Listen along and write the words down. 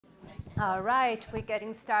All right, we're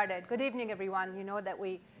getting started. Good evening, everyone. You know that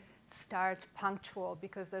we start punctual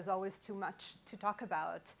because there's always too much to talk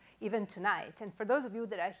about, even tonight. And for those of you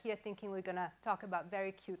that are here thinking we're going to talk about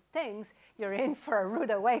very cute things, you're in for a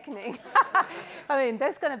rude awakening. I mean,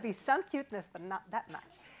 there's going to be some cuteness, but not that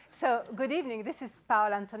much. So good evening. This is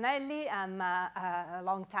Paola Antonelli. I'm a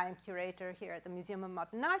longtime curator here at the Museum of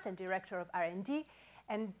Modern Art and director of R&D.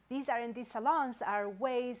 And these R&D salons are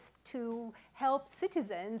ways to help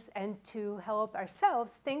citizens and to help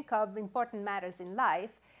ourselves think of important matters in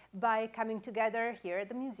life by coming together here at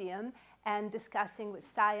the museum and discussing with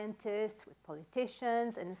scientists, with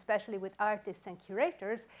politicians, and especially with artists and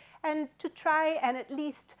curators, and to try and at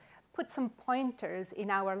least put some pointers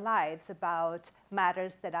in our lives about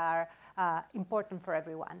matters that are important for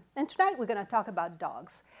everyone. And tonight we're going to talk about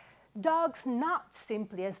dogs. Dogs not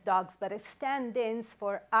simply as dogs, but as stand-ins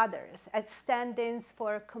for others, as stand-ins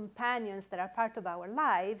for companions that are part of our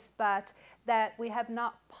lives, but that we have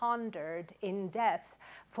not pondered in depth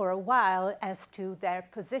for a while as to their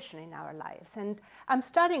position in our lives. And I'm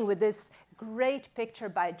starting with this great picture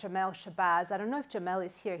by Jamel Shabazz. I don't know if Jamel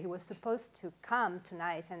is here. He was supposed to come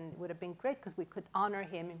tonight, and it would have been great because we could honor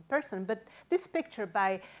him in person. But this picture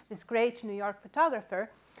by this great New York photographer,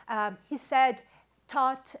 he said,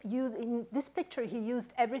 in this picture, he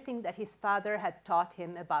used everything that his father had taught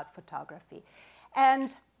him about photography.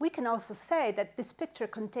 And we can also say that this picture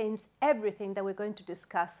contains everything that we're going to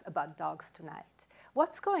discuss about dogs tonight.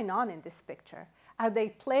 What's going on in this picture? Are they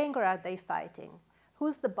playing or are they fighting?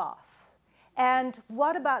 Who's the boss? And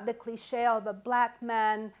what about the cliche of a black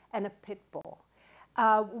man and a pit bull?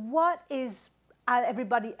 What is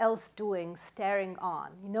everybody else doing, staring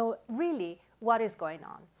on? You know, really, what is going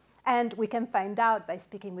on? And we can find out by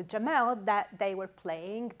speaking with Jamel that they were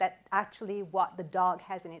playing, that actually what the dog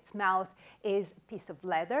has in its mouth is a piece of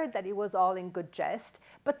leather, that it was all in good jest.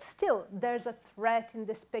 But still, there's a threat in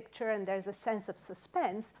this picture, and there's a sense of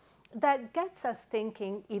suspense that gets us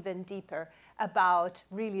thinking even deeper about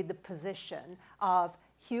really the position of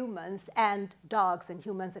humans and dogs and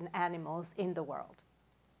humans and animals in the world.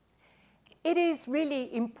 It is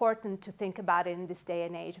really important to think about it in this day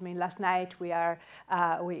and age. I mean, last night we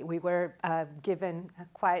were given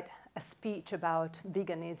quite a speech about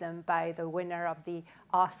veganism by the winner of the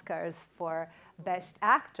Oscars for Best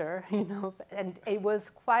Actor, you know, and it was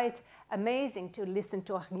quite amazing to listen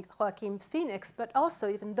to Joaquin Phoenix, but also,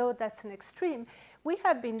 even though that's an extreme, we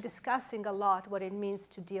have been discussing a lot what it means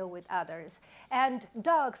to deal with others. And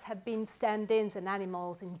dogs have been stand-ins and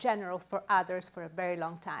animals in general for others for a very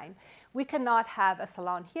long time. We cannot have a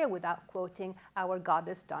salon here without quoting our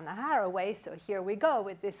goddess Donna Haraway, so here we go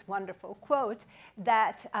with this wonderful quote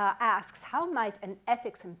that asks, how might an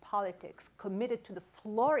ethics and politics committed to the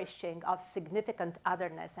flourishing of significant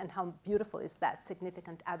otherness, and how beautiful is that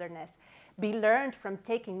significant otherness, be learned from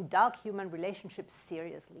taking dog-human relationships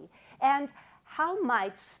seriously? And how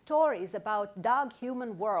might stories about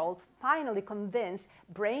dog-human worlds finally convince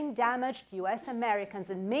brain-damaged US Americans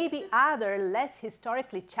and maybe other less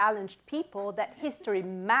historically challenged people that history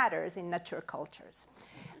matters in mature cultures?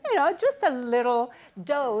 You know, just a little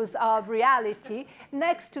dose of reality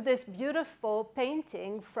next to this beautiful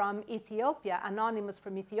painting from Ethiopia, anonymous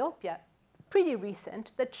from Ethiopia, pretty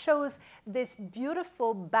recent, that shows this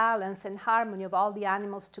beautiful balance and harmony of all the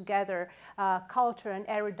animals together, culture and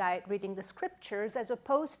erudite reading the scriptures, as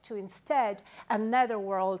opposed to instead another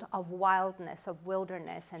world of wildness, of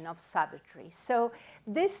wilderness, and of savagery. So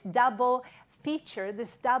this double feature,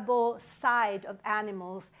 this double side of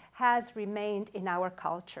animals has remained in our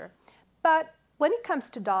culture. But when it comes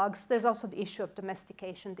to dogs, there's also the issue of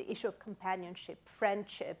domestication, the issue of companionship,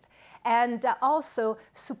 friendship, and also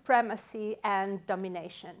supremacy and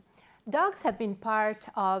domination. Dogs have been part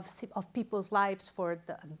of people's lives for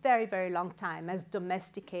a very, very long time as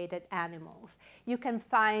domesticated animals. You can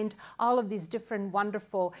find all of these different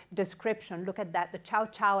wonderful descriptions. Look at that. The Chow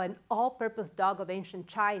Chow, an all-purpose dog of ancient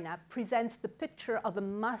China, presents the picture of a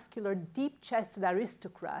muscular, deep-chested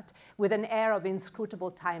aristocrat with an air of inscrutable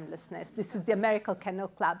timelessness. This is the American Kennel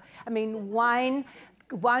Club. I mean, wine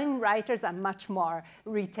writers are much more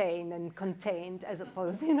retained and contained as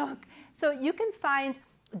opposed, you know. So you can find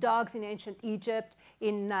dogs in ancient Egypt,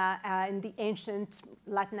 in the ancient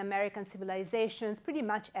Latin American civilizations, pretty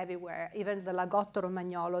much everywhere, even the Lagotto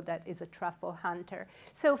Romagnolo that is a truffle hunter.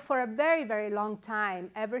 So for a very, very long time,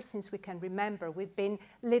 ever since we can remember, we've been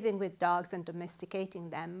living with dogs and domesticating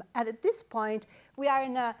them. And at this point, we are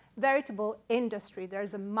in a veritable industry.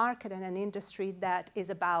 There's a market and an industry that is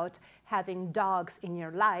about having dogs in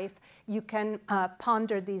your life. You can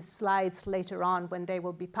ponder these slides later on when they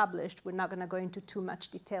will be published. We're not going to go into too much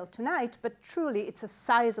detail tonight, but truly it's a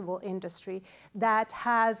sizable industry that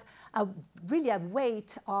has really a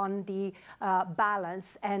weight on the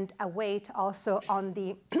balance and a weight also on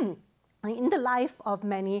the in the life of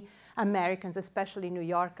many Americans, especially New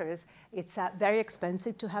Yorkers. It's very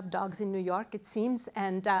expensive to have dogs in New York, it seems,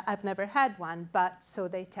 and I've never had one, but so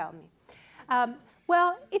they tell me.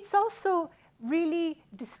 Well, it's also really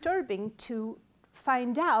disturbing to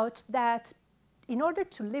find out that in order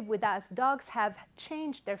to live with us, dogs have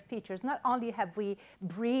changed their features. Not only have we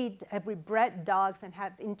bred dogs and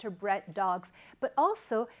have interbred dogs, but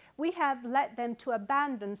also we have led them to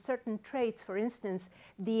abandon certain traits, for instance,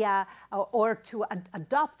 or to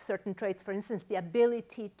adopt certain traits, for instance, the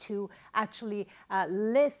ability to actually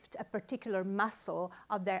lift a particular muscle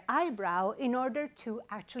of their eyebrow in order to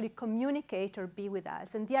actually communicate or be with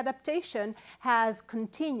us. And the adaptation has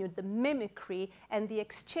continued, the mimicry and the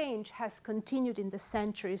exchange has continued in the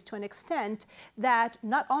centuries to an extent that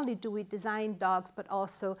not only do we design dogs, but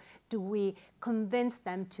also do we convince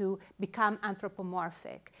them to become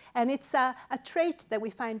anthropomorphic. And it's a trait that we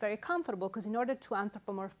find very comfortable, because in order to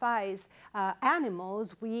anthropomorphize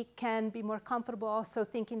animals, we can be more comfortable also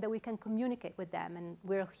thinking that we can communicate with them. And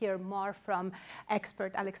we'll hear more from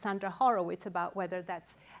expert Alexandra Horowitz about whether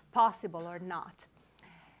that's possible or not.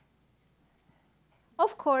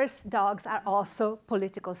 Of course, dogs are also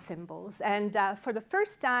political symbols. And for the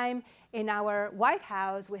first time in our White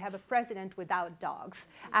House, we have a president without dogs.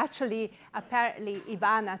 Actually, apparently,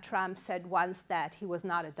 Ivana Trump said once that he was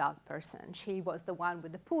not a dog person. She was the one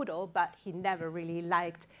with the poodle, but he never really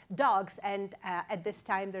liked dogs. And at this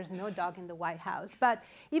time, there's no dog in the White House. But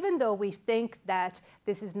even though we think that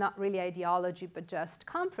this is not really ideology, but just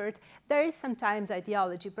comfort, there is sometimes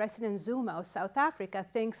ideology. President Zuma of South Africa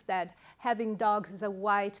thinks that having dogs is a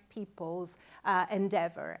white people's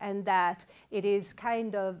endeavor, and that it is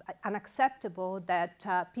kind of unacceptable that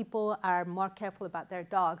people are more careful about their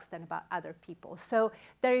dogs than about other people. So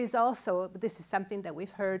there is also, this is something that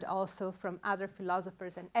we've heard also from other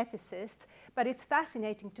philosophers and ethicists, but it's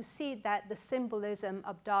fascinating to see that the symbolism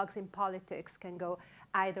of dogs in politics can go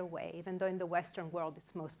either way, even though in the Western world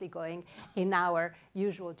it's mostly going in our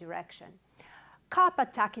usual direction. Cop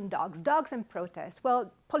attacking dogs, dogs in protest.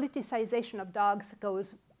 Well, politicization of dogs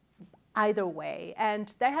goes either way.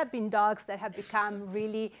 And there have been dogs that have become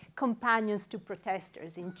really companions to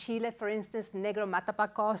protesters. In Chile, for instance, Negro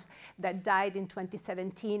Matapacos, that died in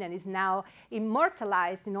 2017 and is now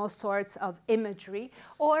immortalized in all sorts of imagery.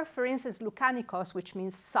 Or, for instance, Lukanikos, which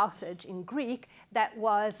means sausage in Greek, that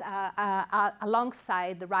was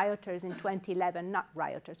alongside the rioters in 2011, not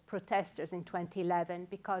rioters, protesters in 2011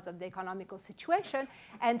 because of the economical situation,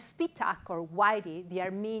 and Spitak, or Whitey, the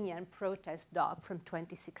Armenian protest dog from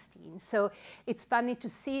 2016. So it's funny to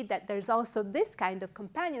see that there's also this kind of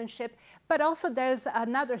companionship, but also there's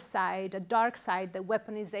another side, a dark side, the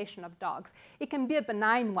weaponization of dogs. It can be a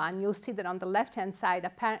benign one. You'll see that on the left-hand side,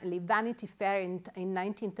 apparently Vanity Fair in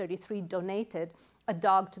 1933 donated a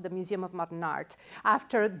dog to the Museum of Modern Art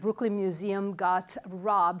after the Brooklyn Museum got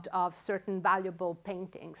robbed of certain valuable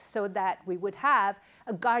paintings, so that we would have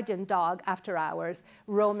a guardian dog after hours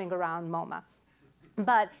roaming around MoMA.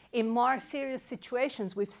 But in more serious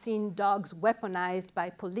situations, we've seen dogs weaponized by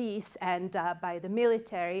police and by the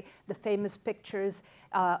military. The famous pictures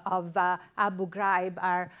of Abu Ghraib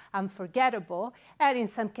are unforgettable, and in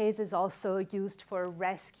some cases also used for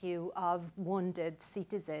rescue of wounded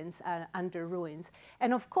citizens under ruins.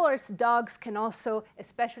 And of course, dogs can also,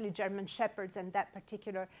 especially German Shepherds and that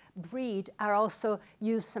particular breed, are also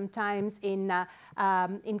used sometimes in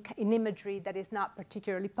imagery that is not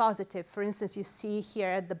particularly positive. For instance, you see here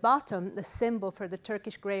at the bottom the symbol for the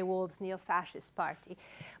Turkish Grey Wolves neo-fascist party.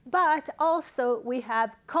 But also we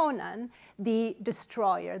have Conan, the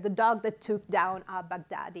destroyer, the dog that took down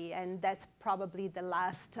al-Baghdadi, and that's probably the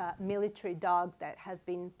last military dog that has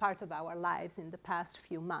been part of our lives in the past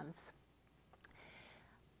few months.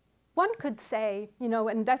 One could say, you know,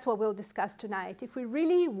 and that's what we'll discuss tonight, if we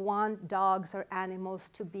really want dogs or animals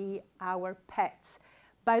to be our pets,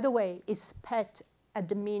 by the way, is pet a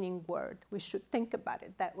demeaning word? We should think about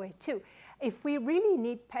it that way too. If we really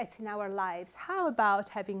need pets in our lives, how about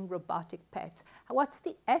having robotic pets? What's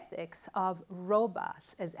the ethics of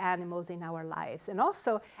robots as animals in our lives, and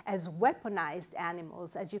also as weaponized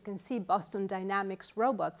animals? As you can see, Boston Dynamics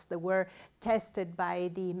robots that were tested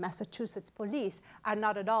by the Massachusetts police are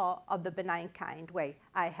not at all of the benign kind. Wait,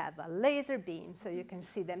 I have a laser beam, so you can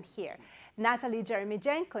see them here. Natalie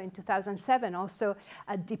Jeremijenko in 2007 also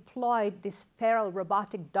deployed these feral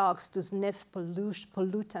robotic dogs to sniff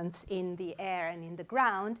pollutants in the air and in the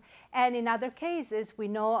ground. And in other cases, we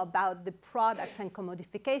know about the products and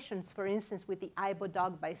commodifications, for instance, with the Aibo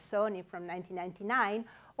dog by Sony from 1999,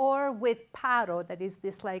 or with Paro, that is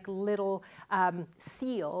this like little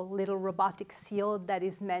seal, little robotic seal that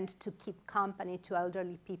is meant to keep company to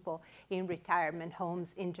elderly people in retirement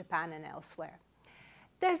homes in Japan and elsewhere.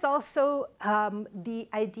 There's also the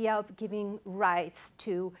idea of giving rights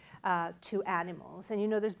to animals. And you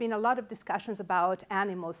know, there's been a lot of discussions about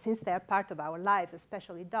animals since they're part of our lives,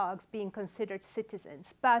 especially dogs, being considered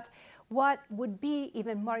citizens. But what would be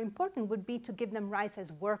even more important would be to give them rights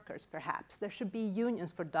as workers, perhaps. There should be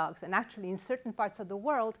unions for dogs. And actually, in certain parts of the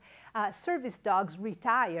world, service dogs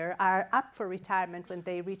are up for retirement when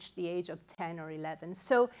they reach the age of 10 or 11.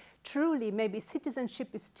 So truly, maybe citizenship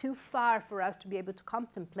is too far for us to be able to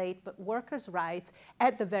contemplate, but workers' rights,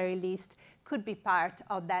 at the very least, could be part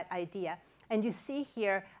of that idea. And you see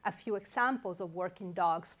here a few examples of working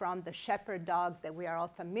dogs, from the shepherd dog that we are all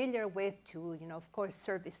familiar with to, you know, of course,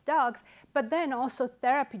 service dogs, but then also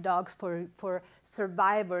therapy dogs for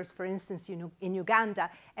survivors, for instance, you know, in Uganda.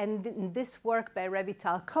 And in this work by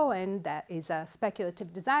Revital Cohen, that is a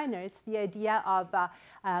speculative designer, it's the idea of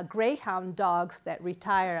greyhound dogs that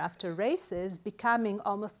retire after races becoming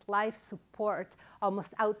almost life support,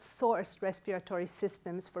 almost outsourced respiratory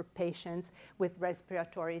systems for patients with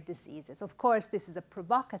respiratory diseases. Of course, this is a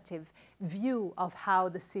provocative view of how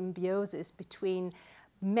the symbiosis between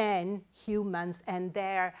men, humans, and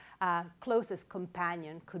their closest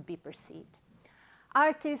companion could be perceived.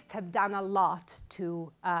 Artists have done a lot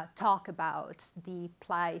to talk about the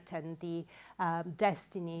plight and the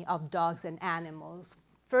destiny of dogs and animals.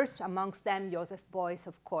 First amongst them, Joseph Beuys,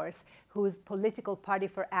 of course, whose Political Party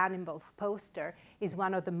for Animals poster is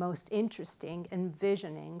one of the most interesting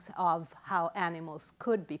envisionings of how animals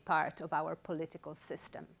could be part of our political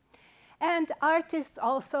system. And artists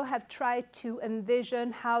also have tried to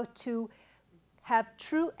envision how to have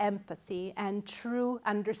true empathy and true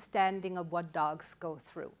understanding of what dogs go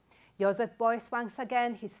through. Joseph Beuys, once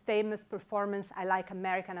again, his famous performance, I Like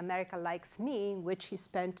America and America Likes Me, in which he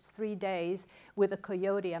spent 3 days with a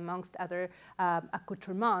coyote, amongst other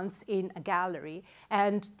accoutrements, in a gallery.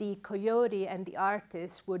 And the coyote and the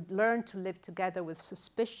artist would learn to live together with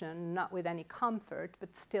suspicion, not with any comfort,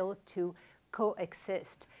 but still to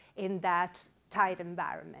coexist in that tight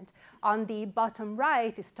environment. On the bottom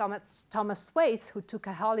right is Thomas Thwaites, who took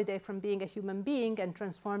a holiday from being a human being and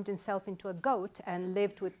transformed himself into a goat and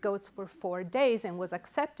lived with goats for 4 days and was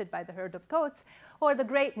accepted by the herd of goats. Or the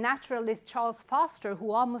great naturalist Charles Foster,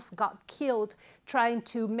 who almost got killed trying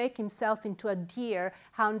to make himself into a deer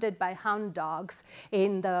hounded by hound dogs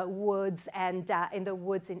in the woods and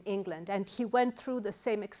in England. And he went through the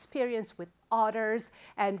same experience with otters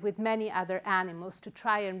and with many other animals to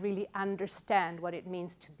try and really understand what it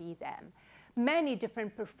means to be them. Many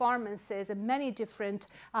different performances and many different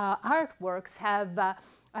artworks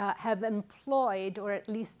have employed, or at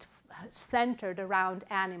least centered around,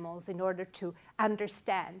 animals in order to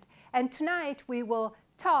understand. And tonight we will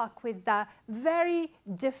talk with very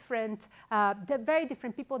different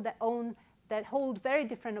people that hold very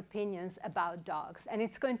different opinions about dogs. And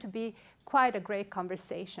it's going to be quite a great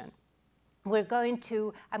conversation. I'm going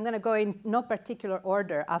to go in no particular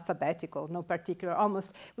order, alphabetical, no particular,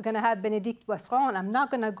 almost. We're going to have Bénédicte Boisseron. I'm not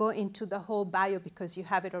going to go into the whole bio because you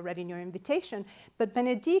have it already in your invitation. But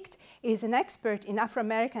Bénédicte is an expert in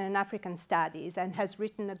Afro-American and African studies and has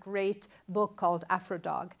written a great book called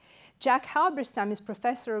Afro-Dog. Jack Halberstam is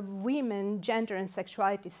professor of women, gender, and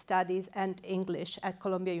sexuality studies and English at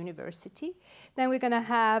Columbia University. Then we're going to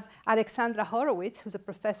have Alexandra Horowitz, who's a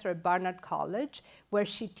professor at Barnard College, where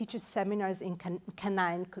she teaches seminars in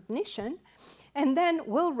canine cognition. And then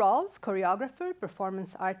Will Rawls, choreographer,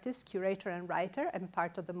 performance artist, curator, and writer, and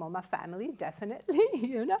part of the MoMA family, definitely,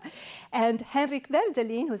 you know. And Henrik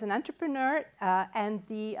Verdelin, who's an entrepreneur and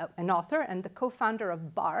an author and the co-founder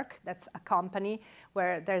of Bark. That's a company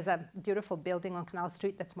where there's a beautiful building on Canal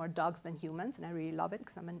Street that's more dogs than humans, and I really love it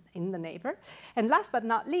because I'm in the neighbor. And last but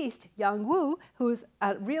not least, Young Woo, who's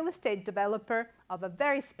a real estate developer of a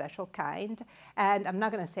very special kind. And I'm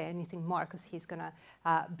not going to say anything more because he's going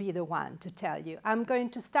to be the one to tell you. I'm going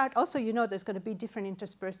to start. Also, you know, there's going to be different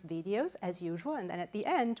interspersed videos as usual. And then at the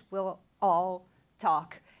end, we'll all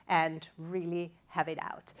talk and really have it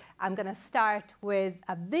out. I'm going to start with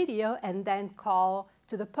a video and then call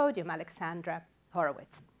to the podium Alexandra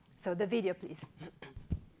Horowitz. So the video, please.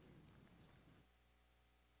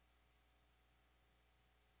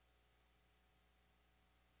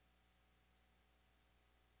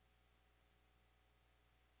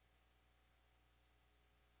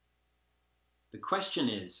 The question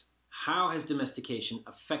is, how has domestication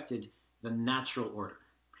affected the natural order?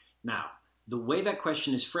 Now, the way that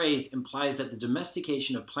question is phrased implies that the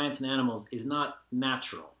domestication of plants and animals is not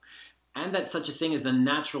natural, and that such a thing as the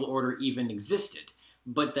natural order even existed,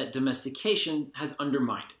 but that domestication has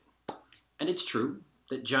undermined it. And it's true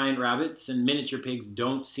that giant rabbits and miniature pigs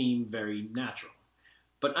don't seem very natural.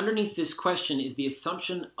 But underneath this question is the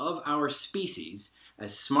assumption of our species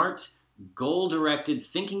as smart, goal-directed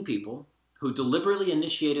thinking people who deliberately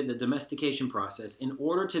initiated the domestication process in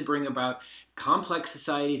order to bring about complex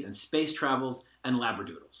societies and space travels and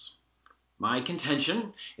labradoodles. My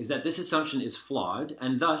contention is that this assumption is flawed,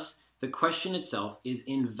 and thus the question itself is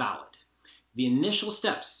invalid. The initial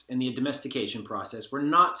steps in the domestication process were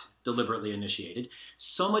not deliberately initiated,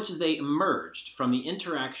 so much as they emerged from the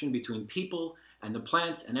interaction between people and the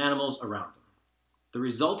plants and animals around them. The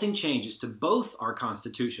resulting changes to both our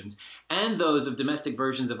constitutions and those of domestic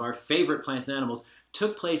versions of our favorite plants and animals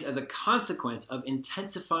took place as a consequence of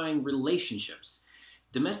intensifying relationships.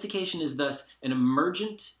 Domestication is thus an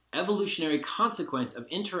emergent, evolutionary consequence of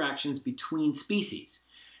interactions between species.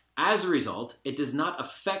 As a result, it does not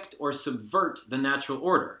affect or subvert the natural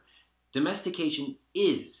order. Domestication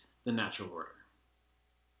is the natural order.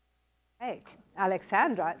 Right.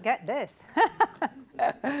 Alexandra, get this.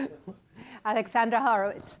 Alexandra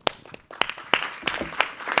Horowitz.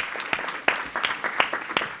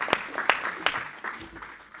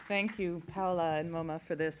 Thank you, Paola and MoMA,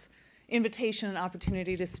 for this invitation and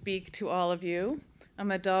opportunity to speak to all of you.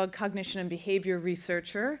 I'm a dog cognition and behavior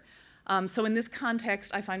researcher. So in this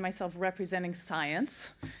context, I find myself representing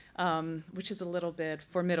science, which is a little bit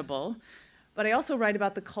formidable. But I also write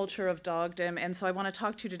about the culture of dogdom, and so I want to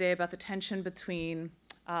talk to you today about the tension between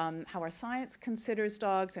how our science considers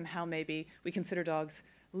dogs and how maybe we consider dogs,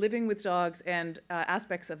 living with dogs, and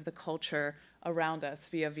aspects of the culture around us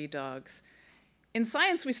vis-a-vis dogs. In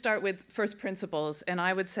science, we start with first principles, and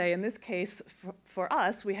I would say in this case, for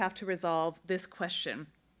us, we have to resolve this question.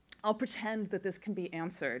 I'll pretend that this can be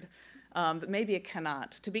answered, but maybe it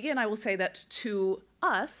cannot. To begin, I will say that to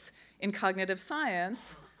us, in cognitive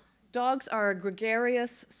science, dogs are a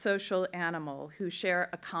gregarious social animal who share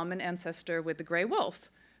a common ancestor with the gray wolf.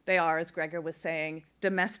 They are, as Gregor was saying,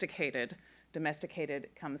 domesticated. Domesticated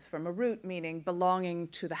comes from a root meaning belonging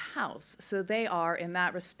to the house. So they are, in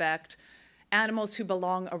that respect, animals who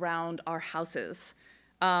belong around our houses.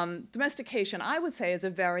 Domestication, I would say, is a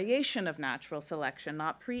variation of natural selection,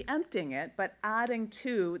 not preempting it, but adding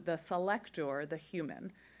to the selector, the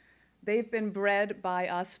human. They've been bred by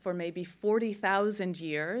us for maybe 40,000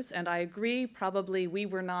 years, and I agree, probably we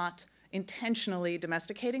were not intentionally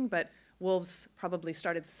domesticating, but wolves probably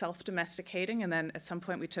started self-domesticating, and then at some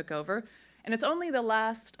point we took over. And it's only the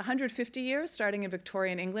last 150 years, starting in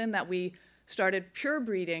Victorian England, that we started pure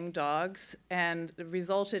breeding dogs and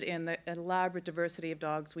resulted in the elaborate diversity of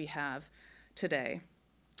dogs we have today.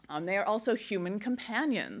 They are also human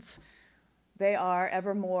companions. They are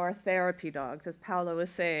ever more therapy dogs, as Paolo was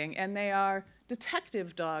saying, and they are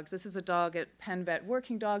detective dogs. This is a dog at Penn Vet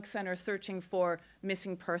Working Dog Center searching for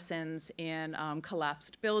missing persons in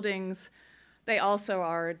collapsed buildings. They also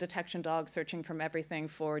are detection dogs searching from everything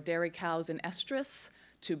for dairy cows in estrus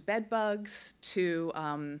to bed bugs to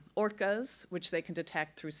orcas, which they can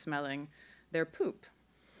detect through smelling their poop.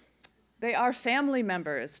 They are family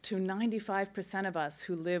members to 95% of us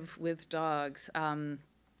who live with dogs. And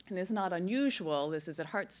it's not unusual, this is at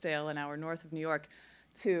Hartsdale, an hour north of New York,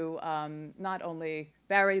 to not only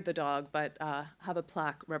bury the dog, but have a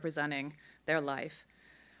plaque representing their life.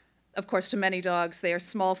 Of course, to many dogs, they are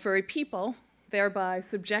small, furry people, thereby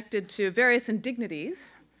subjected to various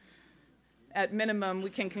indignities. At minimum, we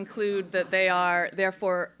can conclude that they are,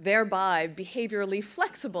 therefore, thereby behaviorally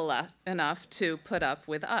flexible enough to put up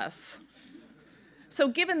with us. So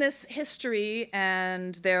given this history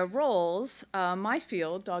and their roles, my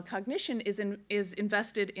field, dog cognition, is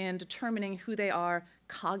invested in determining who they are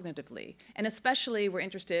cognitively. And especially we're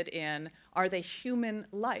interested in, are they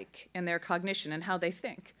human-like in their cognition and how they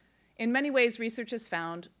think? In many ways, research has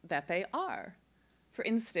found that they are. For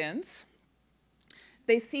instance,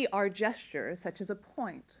 they see our gestures, such as a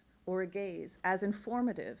point or a gaze, as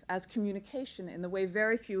informative, as communication in the way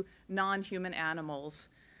very few non-human animals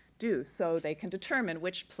do, so they can determine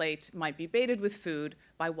which plate might be baited with food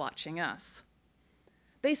by watching us.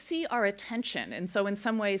 They see our attention, and so in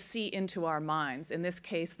some ways see into our minds. In this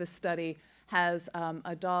case, this study has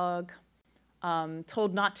a dog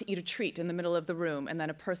told not to eat a treat in the middle of the room, and then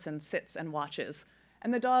a person sits and watches.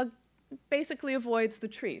 And the dog basically avoids the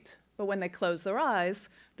treat, but when they close their eyes,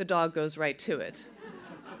 the dog goes right to it.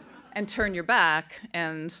 And turn your back,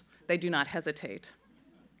 and they do not hesitate.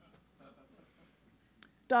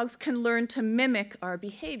 Dogs can learn to mimic our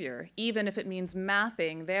behavior, even if it means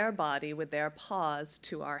mapping their body with their paws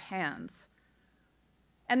to our hands.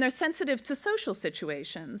 And they're sensitive to social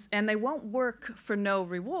situations, and they won't work for no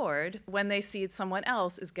reward when they see someone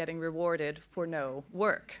else is getting rewarded for no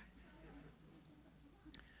work.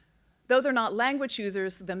 Though they're not language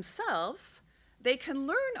users themselves, they can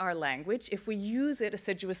learn our language if we use it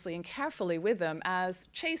assiduously and carefully with them. As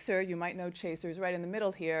Chaser, you might know Chaser, who's right in the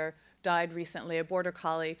middle here, died recently, a border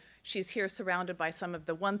collie. She's here surrounded by some of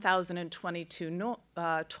the 1,022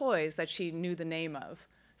 toys that she knew the name of.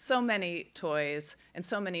 So many toys and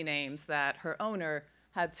so many names that her owner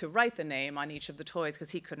had to write the name on each of the toys because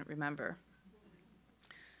he couldn't remember.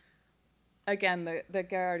 Again, the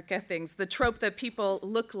Gerard Gethings, the trope that people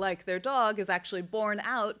look like their dog is actually borne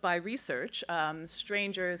out by research.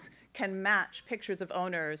 Strangers can match pictures of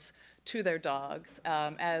owners to their dogs,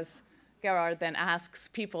 as Gerard then asks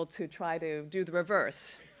people to try to do the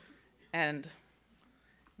reverse. And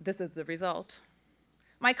this is the result.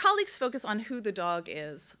 My colleagues focus on who the dog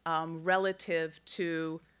is relative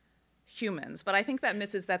to humans, but I think that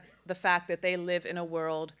misses the fact that they live in a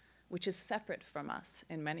world which is separate from us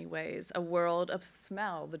in many ways, a world of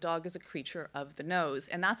smell. The dog is a creature of the nose,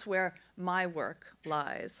 and that's where my work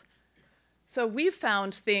lies. So we've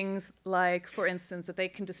found things like, for instance, that they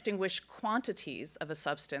can distinguish quantities of a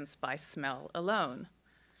substance by smell alone,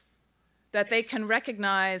 that they can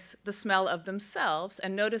recognize the smell of themselves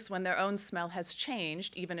and notice when their own smell has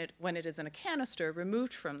changed, even when it is in a canister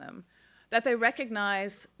removed from them, that they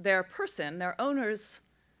recognize their person, their owner's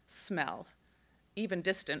smell, even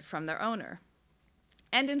distant from their owner.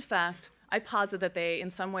 And in fact, I posit that they,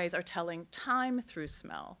 in some ways, are telling time through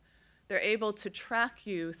smell. They're able to track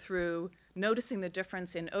you through noticing the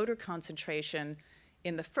difference in odor concentration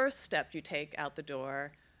in the first step you take out the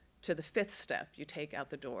door to the fifth step you take out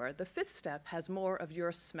the door. The fifth step has more of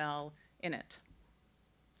your smell in it.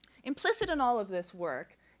 Implicit in all of this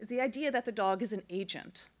work is the idea that the dog is an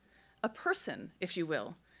agent, a person, if you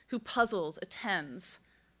will, who puzzles, attends,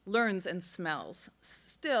 learns, and smells.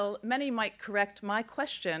 Still, many might correct my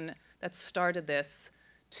question that started this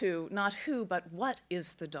to not who, but what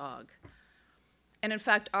is the dog? And in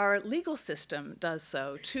fact, our legal system does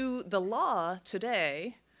so. To the law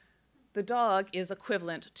today, the dog is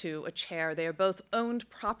equivalent to a chair. They are both owned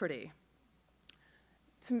property.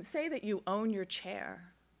 To say that you own your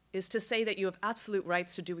chair is to say that you have absolute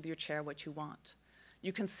rights to do with your chair what you want.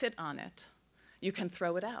 You can sit on it. You can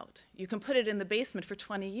throw it out. You can put it in the basement for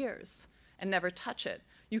 20 years and never touch it.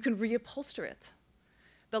 You can reupholster it.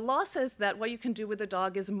 The law says that what you can do with a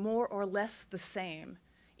dog is more or less the same,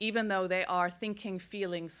 even though they are thinking,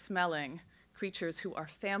 feeling, smelling creatures who are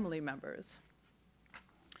family members.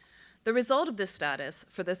 The result of this status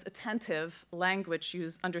for this attentive,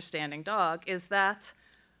 language-understanding dog is that,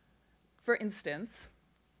 for instance,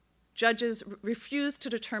 judges refuse to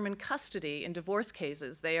determine custody in divorce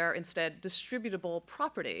cases. They are instead distributable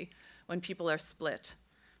property when people are split.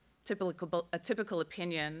 A typical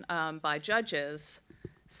opinion by judges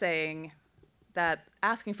saying that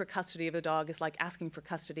asking for custody of the dog is like asking for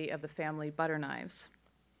custody of the family butter knives.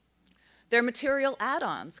 Their material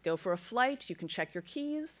add-ons go for a flight. You can check your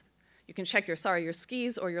keys. You can check your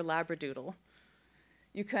skis or your Labradoodle.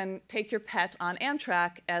 You can take your pet on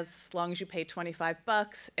Amtrak as long as you pay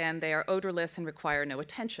 $25 and they are odorless and require no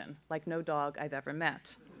attention, like no dog I've ever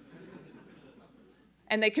met.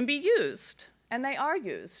 And they can be used, and they are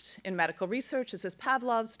used in medical research. This is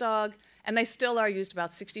Pavlov's dog, and they still are used.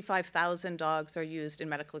 About 65,000 dogs are used in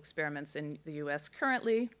medical experiments in the US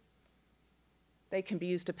currently. They can be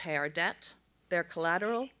used to pay our debt. They're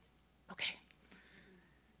collateral. Okay.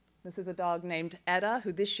 This is a dog named Edda,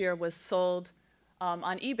 who this year was sold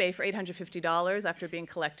on eBay for $850 after being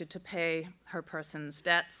collected to pay her person's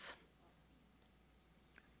debts.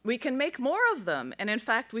 We can make more of them, and in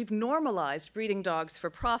fact, we've normalized breeding dogs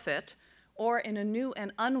for profit, or in a new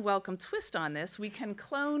and unwelcome twist on this, we can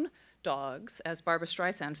clone dogs, as Barbara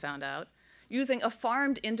Streisand found out, using a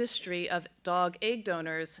farmed industry of dog egg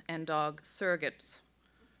donors and dog surrogates.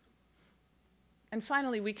 And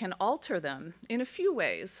finally, we can alter them in a few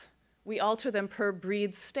ways. We alter them per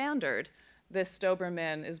breed standard. This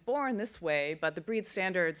Doberman is born this way, but the breed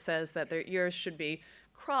standard says that their ears should be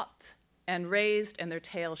cropped and raised and their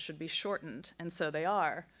tails should be shortened, and so they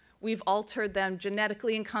are. We've altered them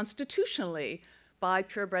genetically and constitutionally by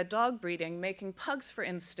purebred dog breeding, making pugs, for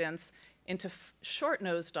instance, into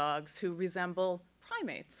short-nosed dogs who resemble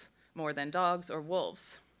primates more than dogs or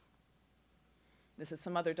wolves. This is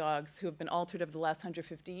some other dogs who have been altered over the last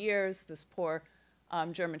 150 years. This poor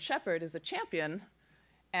German Shepherd is a champion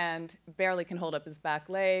and barely can hold up his back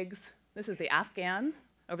legs. This is the Afghan,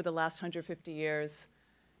 over the last 150 years.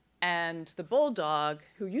 And the bulldog,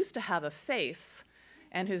 who used to have a face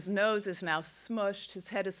and whose nose is now smushed, his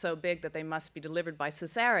head is so big that they must be delivered by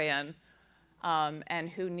cesarean, and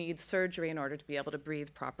who needs surgery in order to be able to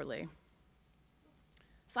breathe properly.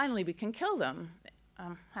 Finally, we can kill them.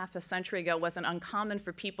 Half a century ago, it wasn't uncommon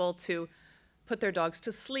for people to put their dogs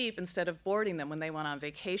to sleep instead of boarding them when they went on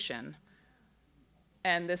vacation.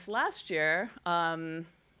 And this last year,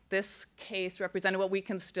 this case represented what we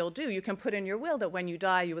can still do. You can put in your will that when you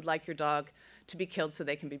die, you would like your dog to be killed so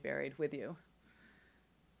they can be buried with you.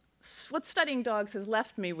 What studying dogs has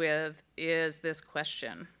left me with is this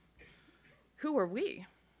question: who are we?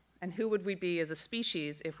 And who would we be as a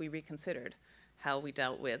species if we reconsidered how we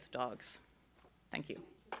dealt with dogs? Thank you.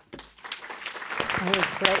 That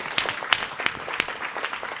was great.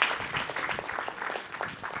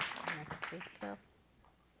 Next speaker, Bill.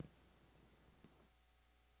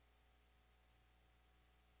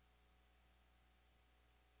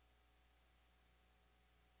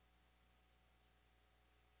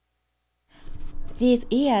 These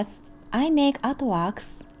years, I make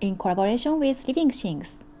artworks in collaboration with living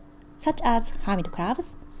things, such as hermit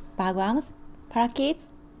crabs, bagworms, parakeets,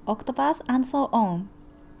 octopus, and so on.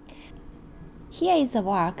 Here is a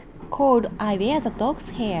work called I Wear the Dog's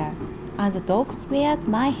Hair, and the dog wears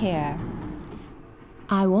my hair.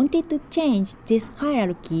 I wanted to change this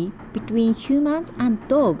hierarchy between humans and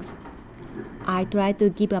dogs. I tried to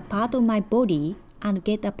give a part of my body and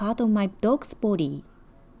get a part of my dog's body.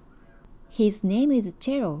 His name is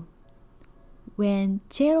Cello. When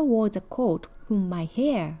Cello wore the coat from my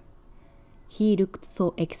hair, he looked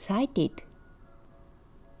so excited.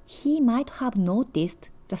 He might have noticed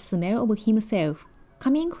the smell of himself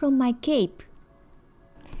coming from my cape.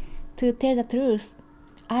 To tell the truth,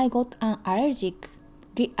 I got an allergic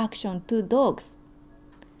reaction to dogs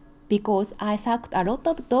because I sucked a lot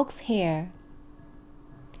of dog's hair.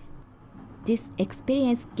 This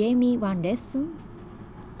experience gave me one lesson: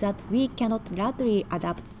 that we cannot readily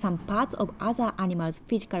adapt some parts of other animals'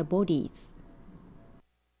 physical bodies.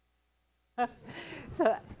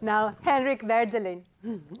 So now, Henrik Werdelin.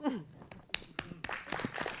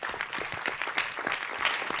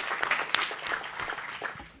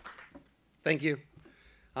 Thank you.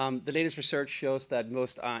 The latest research shows that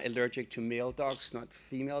most are allergic to male dogs, not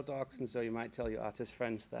female dogs, and so you might tell your artist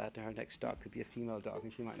friends that our next dog could be a female dog,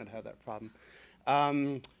 and she might not have that problem.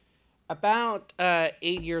 About 8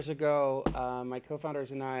 years ago, my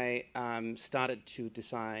co-founders and I started to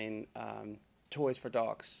design toys for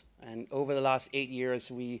dogs. And over the last 8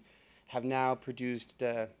 years, we have now produced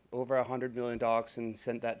over 100 million dogs and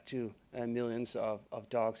sent that to millions of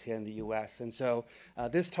dogs here in the US. And so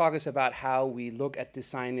this talk is about how we look at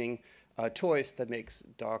designing toys that makes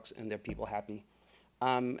dogs and their people happy.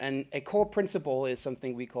 And a core principle is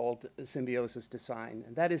something we called symbiosis design.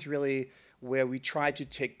 And that is really where we try to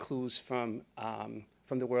take clues from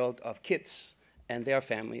the world of kids and their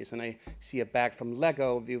families. And I see a bag from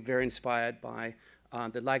Lego. We're very inspired by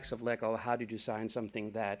the likes of Lego, how to design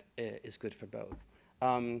something that is good for both.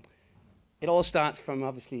 It all starts from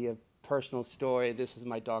obviously a personal story. This is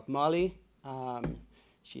my dog Molly.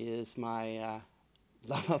 She is my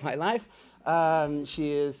love of my life.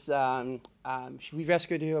 We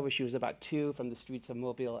rescued her when she was about 2 from the streets of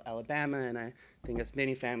Mobile, Alabama, and I think as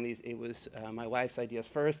many families, it was my wife's idea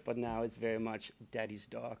first, but now it's very much daddy's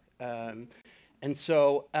dog. And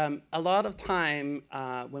so a lot of time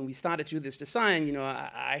when we started to do this design, you know,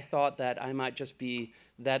 I thought that I might just be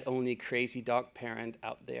that only crazy dog parent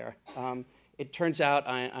out there. It turns out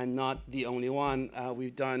I'm not the only one.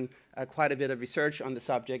 We've done quite a bit of research on the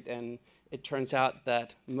subject, and it turns out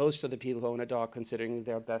that most of the people who own a dog, considering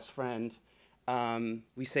their best friend,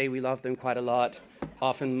 we say we love them quite a lot,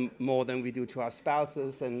 often more than we do to our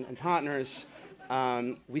spouses and partners.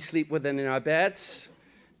 We sleep with them in our beds,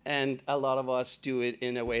 and a lot of us do it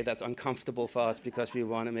in a way that's uncomfortable for us because we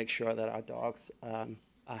want to make sure that our dogs are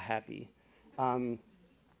happy.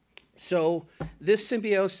 So this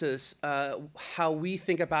symbiosis, how we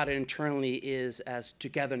think about it internally is as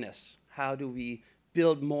togetherness. How do we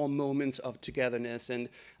build more moments of togetherness? And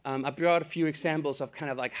I brought a few examples of kind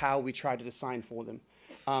of like how we try to design for them.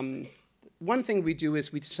 One thing we do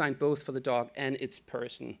is we design both for the dog and its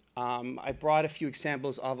person. I brought a few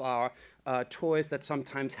examples of our toys that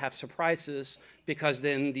sometimes have surprises because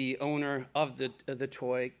then the owner of the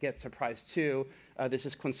toy gets surprised too. This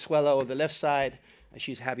is Consuelo on the left side.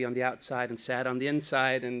 She's happy on the outside and sad on the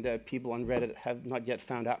inside, and people on Reddit have not yet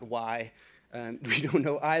found out why. We don't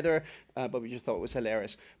know either, but we just thought it was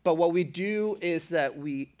hilarious. But what we do is that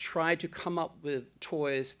we try to come up with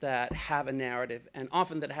toys that have a narrative, and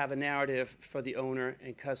often that have a narrative for the owner,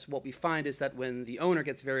 because what we find is that when the owner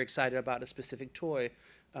gets very excited about a specific toy,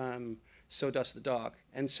 so does the dog.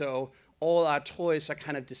 And so all our toys are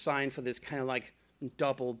kind of designed for this kind of like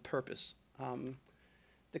double purpose.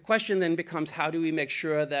 The question then becomes, how do we make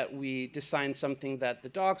sure that we design something that the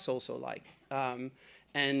dogs also like?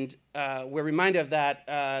 And we're reminded of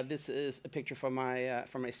that. This is a picture from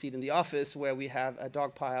my seat in the office where we have a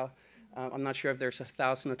dog pile. I'm not sure if there's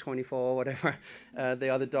 1,000 or 24 or whatever the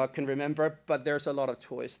other dog can remember, but there's a lot of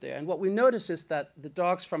toys there. And what we notice is that the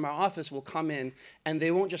dogs from our office will come in and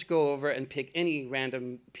they won't just go over and pick any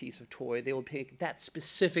random piece of toy. They will pick that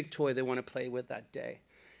specific toy they want to play with that day.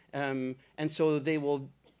 And so they will,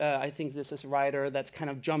 I think this is Ryder that's kind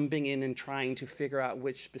of jumping in and trying to figure out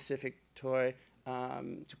which specific toy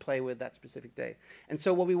to play with that specific day. And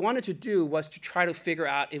so what we wanted to do was to try to figure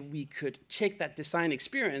out if we could take that design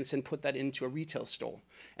experience and put that into a retail store.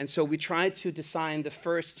 And so we tried to design the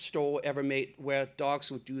first store ever made where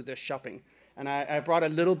dogs would do their shopping. And I brought a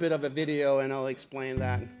little bit of a video and I'll explain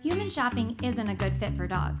that. Human shopping isn't a good fit for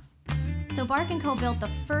dogs. So Bark & Co. built the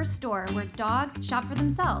first store where dogs shop for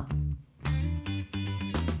themselves.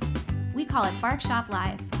 We call it Bark Shop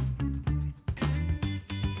Live.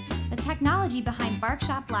 The technology behind Bark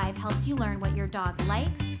Shop Live helps you learn what your dog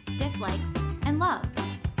likes, dislikes, and loves.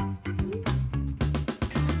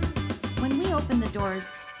 When we opened the doors,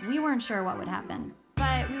 we weren't sure what would happen,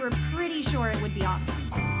 but we were pretty sure it would be awesome.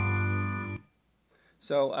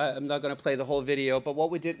 So I'm not going to play the whole video, but what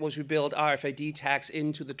we did was we built RFID tags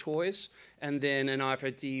into the toys and then an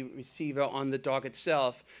RFID receiver on the dog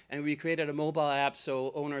itself. And we created a mobile app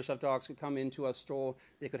so owners of dogs could come into our store,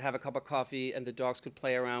 they could have a cup of coffee, and the dogs could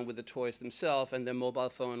play around with the toys themselves, and their mobile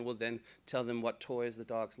phone will then tell them what toys the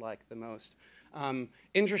dogs like the most.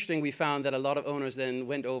 Interesting, we found that a lot of owners then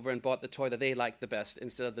went over and bought the toy that they liked the best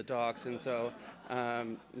instead of the dogs, and so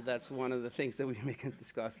that's one of the things that we can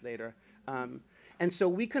discuss later. And so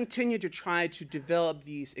we continue to try to develop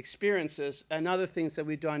these experiences. And other things that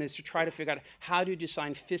we've done is to try to figure out how do you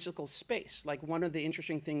design physical space. Like one of the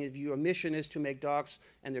interesting things, if your mission is to make dogs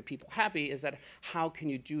and their people happy, is that how can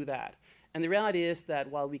you do that? And the reality is that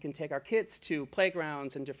while we can take our kids to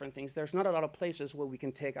playgrounds and different things, there's not a lot of places where we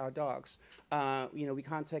can take our dogs. We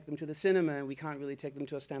can't take them to the cinema, and we can't really take them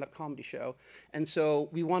to a stand-up comedy show. And so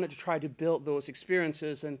we wanted to try to build those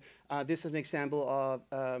experiences. And this is an example of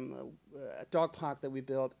a dog park that we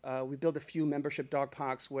built. We built a few membership dog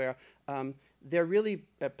parks where they're really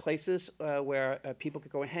places where people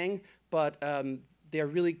could go and hang, but they're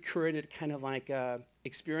really curated kind of like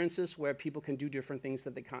experiences where people can do different things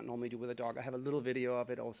that they can't normally do with a dog. I have a little video of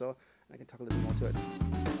it also. I can talk a little more to it.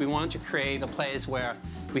 We wanted to create a place where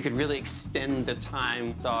we could really extend the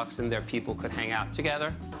time dogs and their people could hang out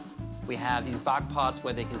together. We have these dog pods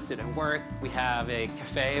where they can sit and work. We have a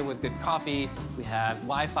cafe with good coffee. We have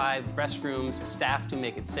Wi-Fi, restrooms, staff to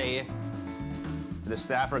make it safe. The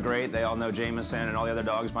staff are great. They all know Jameson and all the other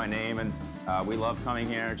dogs by name, and we love coming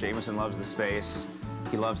here. Jameson loves the space.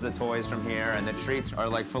 He loves the toys from here, and the treats are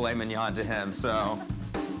like filet mignon to him, so.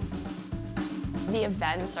 The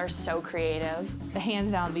events are so creative.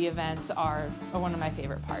 Hands down, the events are one of my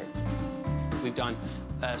favorite parts. We've done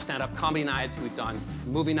stand-up comedy nights. We've done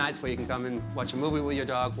movie nights where you can come and watch a movie with your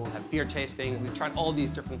dog. We'll have beer tasting. We've tried all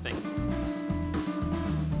these different things.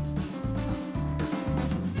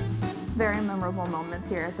 Very memorable moments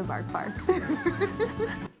here at the Bark Park.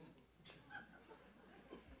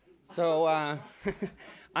 So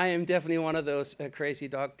I am definitely one of those crazy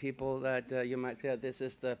dog people that you might say this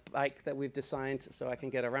is the bike that we've designed so I can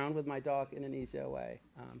get around with my dog in an easier way.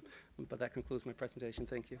 But that concludes my presentation.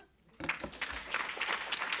 Thank you.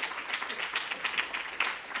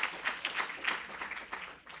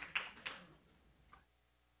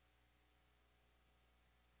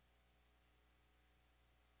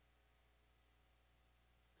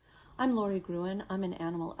 I'm Lori Gruen. I'm an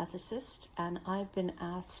animal ethicist, and I've been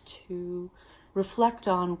asked to reflect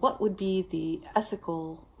on what would be the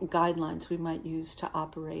ethical guidelines we might use to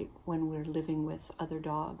operate when we're living with other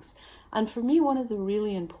dogs. And for me, one of the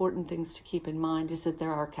really important things to keep in mind is that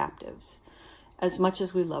there are captives. As much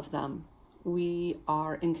as we love them, we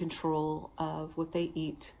are in control of what they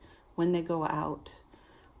eat, when they go out.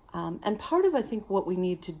 And part of, I think, what we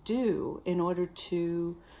need to do in order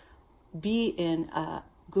to be in a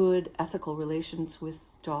good ethical relations with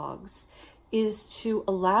dogs is to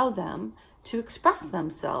allow them to express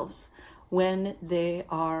themselves when they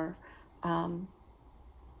are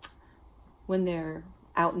when they're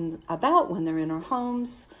out and about, when they're in our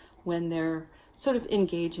homes, when they're sort of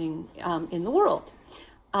engaging in the world.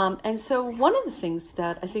 And so one of the things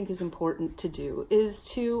that I think is important to do is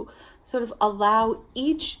to sort of allow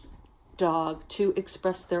each dog to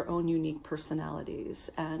express their own unique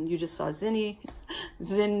personalities. And you just saw Zinni.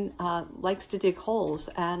 Zin likes to dig holes,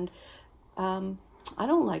 and I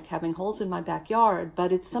don't like having holes in my backyard,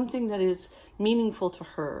 but it's something that is meaningful to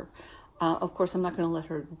her. Of course, I'm not going to let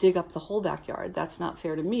her dig up the whole backyard. That's not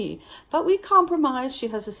fair to me. But we compromise. She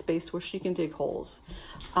has a space where she can dig holes.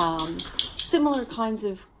 Similar kinds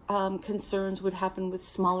of concerns would happen with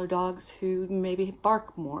smaller dogs who maybe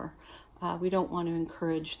bark more. We don't want to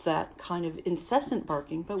encourage that kind of incessant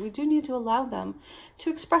barking, but we do need to allow them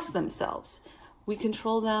to express themselves. We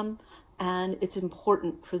control them, and it's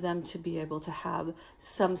important for them to be able to have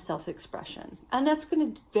some self-expression. And that's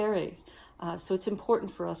going to vary. So it's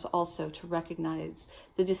important for us also to recognize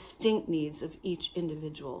the distinct needs of each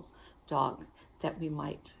individual dog that we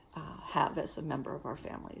might have as a member of our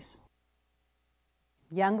families.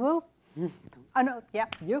 Youngwoo? Oh, no, yeah,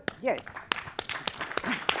 you, yes.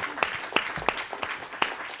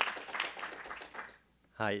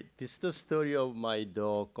 Hi, this is the story of my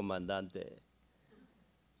dog, Comandante.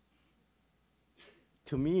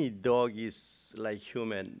 To me, dog is like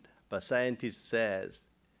human, but scientists says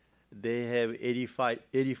they have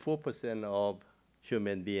 84% of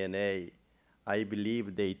human DNA. I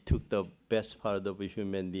believe they took the best part of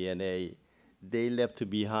human DNA. They left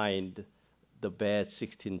behind the bad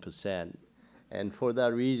 16%. And for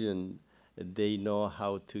that reason, they know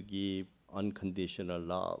how to give unconditional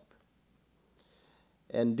love.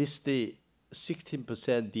 And this the 16%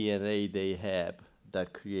 DNA they have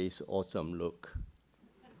that creates awesome look.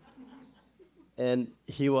 And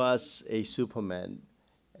he was a Superman,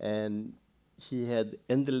 and he had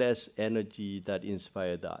endless energy that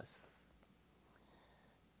inspired us.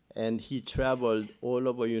 And he traveled all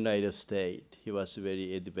over the United States. He was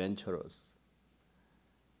very adventurous.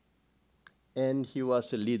 And he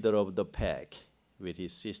was a leader of the pack with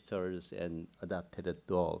his sisters and adopted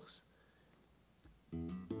dogs.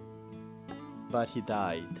 But he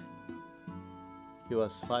died. He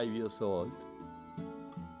was 5 years old,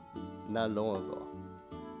 not long ago.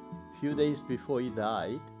 A few days before he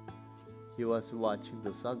died, he was watching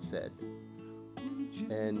the sunset,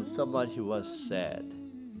 and somebody was sad.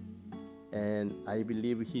 And I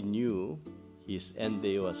believe he knew his end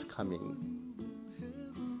day was coming.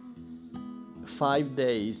 5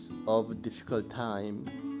 days of difficult time,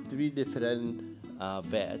 3 different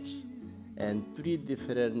vets, and 3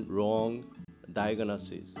 different wrong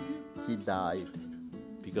diagnoses. He died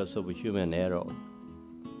because of a human error.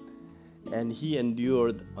 And he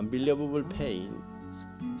endured unbelievable pain,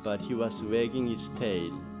 but he was wagging his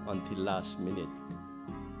tail until last minute.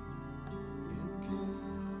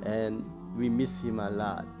 And we miss him a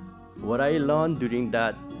lot. What I learned during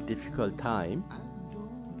that difficult time,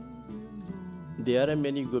 there are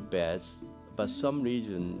many good beds, but some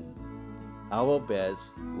reason our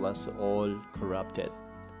beds was all corrupted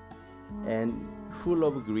and full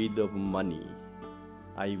of greed of money.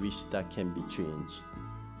 I wish that can be changed.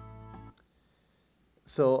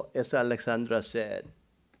 So as Alexandra said,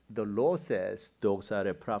 the law says dogs are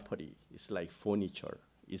a property. It's like furniture.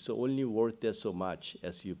 It's only worth so much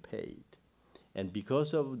as you paid. And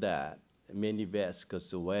because of that, many vets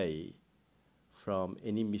goes away from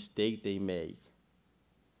any mistake they make,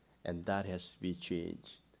 and that has to be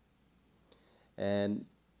changed. And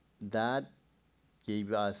that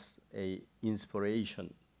gave us an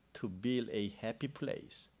inspiration to build a happy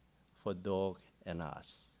place for dog and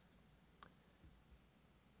us.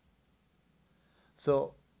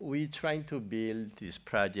 So we're trying to build this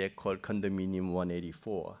project called Condominium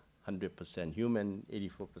 184, 100% human,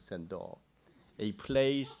 84% dog. A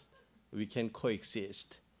place we can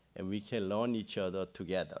coexist and we can learn each other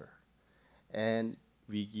together. And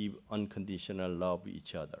we give unconditional love to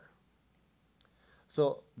each other.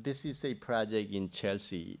 So this is a project in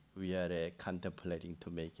Chelsea. We are contemplating to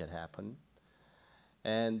make it happen.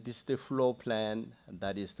 And this is the floor plan.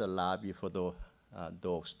 That is the lobby for the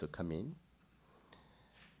dogs to come in.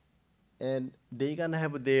 And they're gonna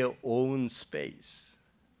have their own space.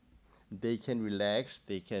 They can relax,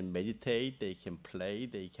 they can meditate, they can play,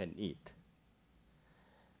 they can eat.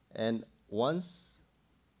 And once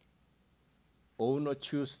owner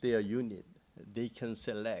choose their unit, they can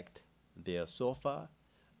select their sofa,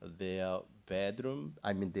 their bedroom,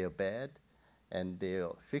 their bed, and their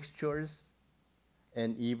fixtures,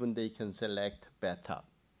 and even they can select bathtub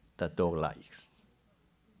that dog likes.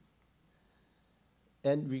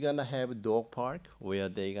 And we're gonna have a dog park where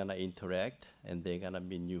they're gonna interact and they're gonna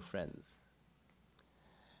meet new friends.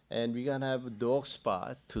 And we're gonna have a dog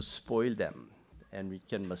spa to spoil them. And we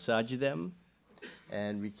can massage them,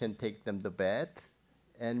 and we can take them to bed,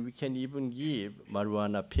 and we can even give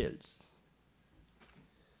marijuana pills.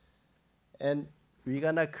 And we're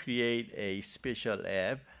gonna create a special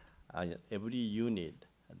app on every unit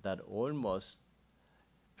that almost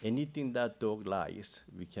anything that dog likes,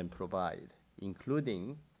 we can provide,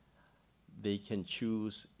 including they can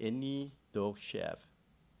choose any dog chef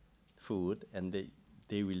food, and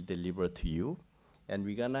they will deliver to you. And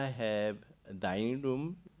we're gonna have a dining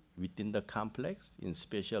room within the complex. In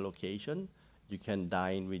special occasion, you can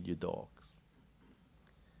dine with your dogs.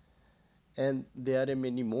 And there are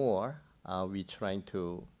many more we're trying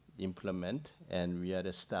to implement, and we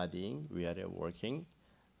are studying, we are working.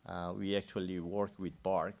 We actually work with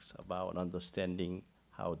Barks about understanding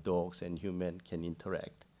how dogs and humans can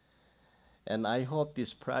interact. And I hope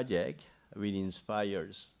this project will inspire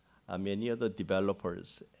many other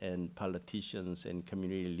developers and politicians and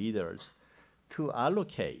community leaders to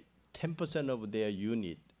allocate 10% of their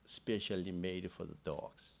unit specially made for the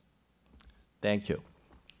dogs. Thank you.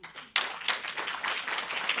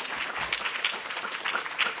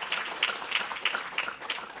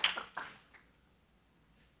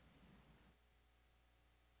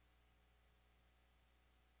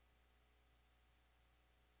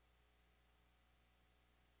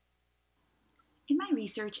 In my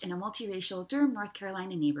research in a multiracial Durham, North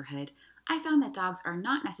Carolina neighborhood, I found that dogs are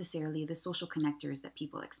not necessarily the social connectors that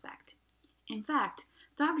people expect. In fact,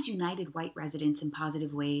 dogs united white residents in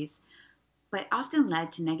positive ways, but often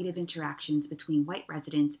led to negative interactions between white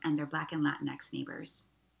residents and their Black and Latinx neighbors.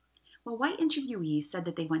 While white interviewees said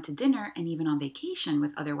that they went to dinner and even on vacation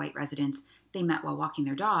with other white residents they met while walking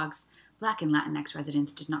their dogs, Black and Latinx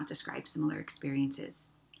residents did not describe similar experiences.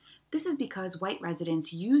 This is because white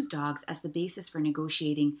residents use dogs as the basis for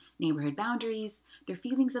negotiating neighborhood boundaries, their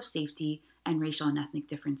feelings of safety, and racial and ethnic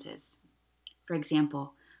differences. For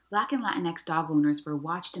example, Black and Latinx dog owners were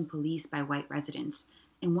watched and policed by white residents,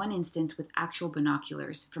 in one instance with actual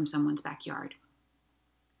binoculars from someone's backyard.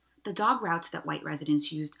 The dog routes that white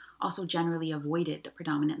residents used also generally avoided the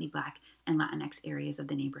predominantly Black and Latinx areas of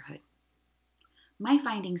the neighborhood. My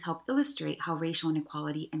findings help illustrate how racial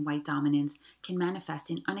inequality and white dominance can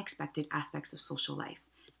manifest in unexpected aspects of social life,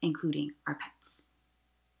 including our pets.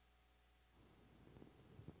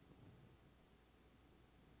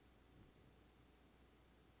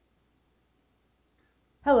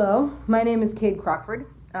 Hello, my name is Cade Crockford.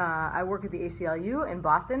 I work at the ACLU in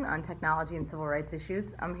Boston on technology and civil rights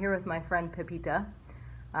issues. I'm here with my friend Pepita.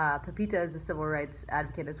 Pepita is a civil rights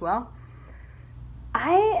advocate as well.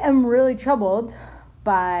 I am really troubled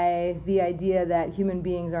by the idea that human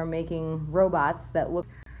beings are making robots that look.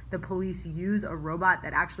 The police use a robot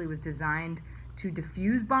that actually was designed to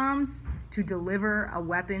defuse bombs, to deliver a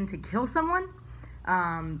weapon to kill someone.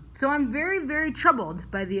 So I'm very, very troubled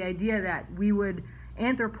by the idea that we would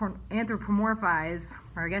anthropomorphize,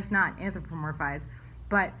 or I guess not anthropomorphize,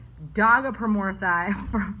 but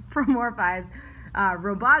dogapomorphize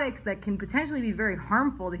robotics that can potentially be very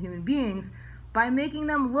harmful to human beings by making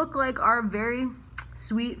them look like our very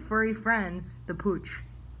sweet furry friends, the pooch.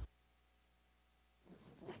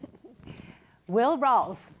 Will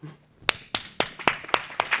Rawls.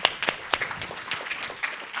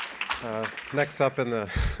 Next up in the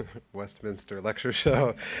Westminster lecture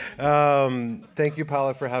show. Thank you,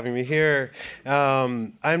 Paula, for having me here.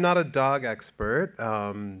 I'm not a dog expert.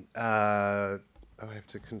 I have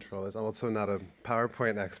to control this. I'm also not a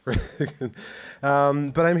PowerPoint expert.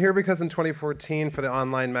 But I'm here because in 2014, for the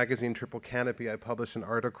online magazine Triple Canopy, I published an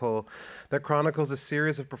article that chronicles a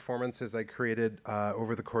series of performances I created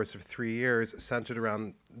over the course of 3 years, centered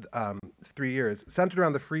around the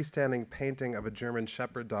freestanding painting of a German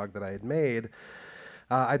Shepherd dog that I had made.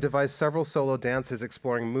 I devised several solo dances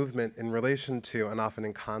exploring movement in relation to and often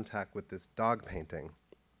in contact with this dog painting.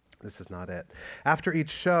 This is not it. After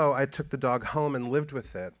each show, I took the dog home and lived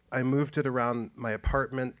with it. I moved it around my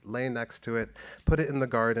apartment, lay next to it, put it in the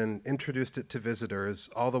garden, introduced it to visitors,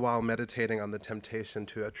 all the while meditating on the temptation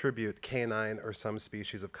to attribute canine or some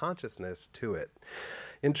species of consciousness to it.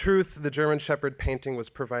 In truth, the German Shepherd painting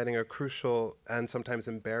was providing a crucial and sometimes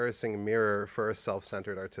embarrassing mirror for a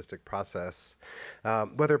self-centered artistic process.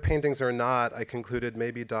 Whether paintings or not, I concluded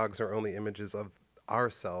maybe dogs are only images of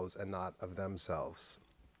ourselves and not of themselves.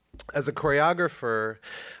 As a choreographer,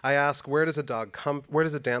 I ask, where does a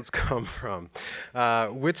dance come from?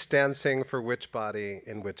 Which dancing for which body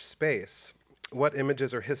in which space? what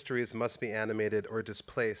images or histories must be animated or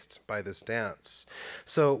displaced by this dance?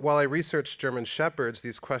 So while I researched German Shepherds,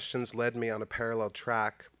 these questions led me on a parallel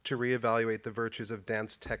track to reevaluate the virtues of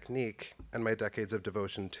dance technique and my decades of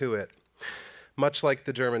devotion to it. Much like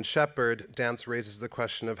the German Shepherd, dance raises the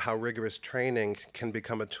question of how rigorous training can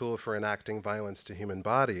become a tool for enacting violence to human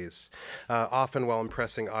bodies, often while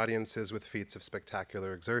impressing audiences with feats of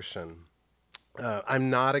spectacular exertion. I'm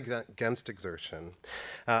not against exertion.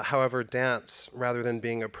 However, dance, rather than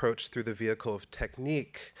being approached through the vehicle of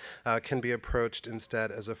technique, can be approached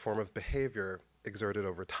instead as a form of behavior exerted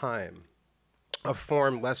over time, a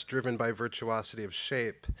form less driven by virtuosity of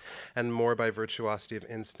shape and more by virtuosity of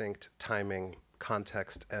instinct, timing,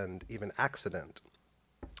 context, and even accident.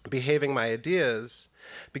 Behaving My Ideas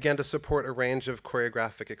began to support a range of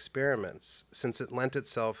choreographic experiments, since it lent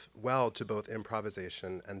itself well to both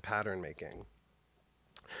improvisation and pattern making,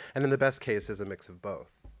 and in the best cases, a mix of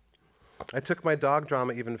both. I took my dog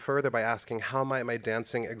drama even further by asking, how might my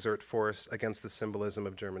dancing exert force against the symbolism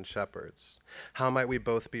of German Shepherds? How might we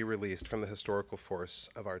both be released from the historical force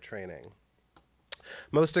of our training?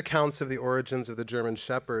 Most accounts of the origins of the German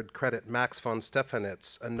Shepherd credit Max von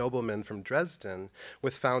Stephanitz, a nobleman from Dresden,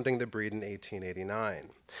 with founding the breed in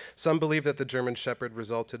 1889. Some believe that the German Shepherd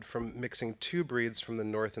resulted from mixing two breeds from the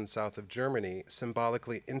north and south of Germany,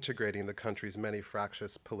 symbolically integrating the country's many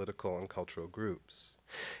fractious political and cultural groups.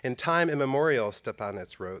 In time immemorial,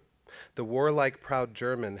 Stephanitz wrote, the warlike proud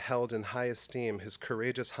German held in high esteem his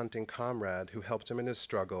courageous hunting comrade who helped him in his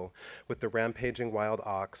struggle with the rampaging wild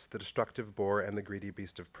ox, the destructive boar, and the greedy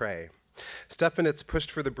beast of prey. Stephanitz pushed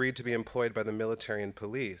for the breed to be employed by the military and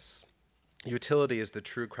police. Utility is the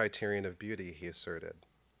true criterion of beauty, he asserted.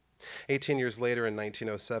 18 years later, in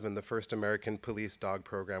 1907, the first American police dog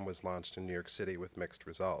program was launched in New York City with mixed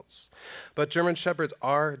results. But German Shepherds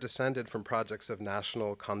are descended from projects of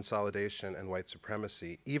national consolidation and white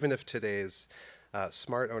supremacy, even if today's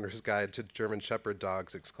Smart Owner's Guide to German Shepherd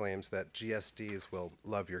Dogs exclaims that GSDs will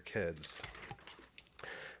love your kids.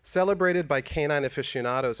 Celebrated by canine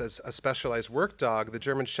aficionados as a specialized work dog, the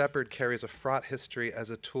German Shepherd carries a fraught history as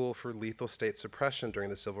a tool for lethal state suppression during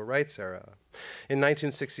the Civil Rights era. In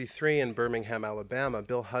 1963, in Birmingham, Alabama,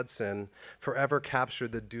 Bill Hudson forever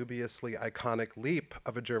captured the dubiously iconic leap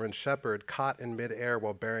of a German Shepherd caught in midair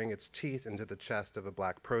while burying its teeth into the chest of a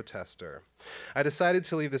black protester. I decided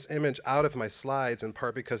to leave this image out of my slides, in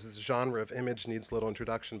part because this genre of image needs little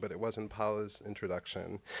introduction, but it wasn't Paula's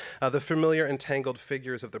introduction. The familiar entangled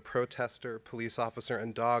figures of the protester, police officer,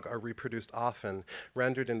 and dog are reproduced often,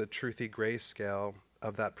 rendered in the truthy grayscale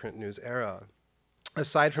of that print news era.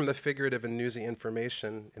 Aside from the figurative and newsy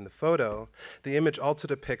information in the photo, the image also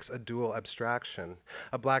depicts a dual abstraction,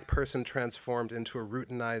 a black person transformed into a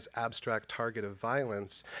routinized abstract target of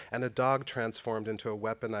violence, and a dog transformed into a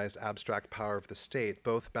weaponized abstract power of the state,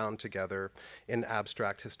 both bound together in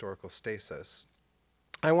abstract historical stasis.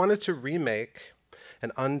 I wanted to remake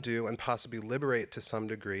and undo and possibly liberate to some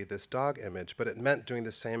degree this dog image, but it meant doing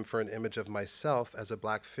the same for an image of myself as a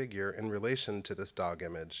black figure in relation to this dog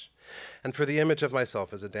image, and for the image of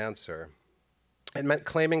myself as a dancer. It meant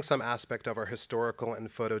claiming some aspect of our historical and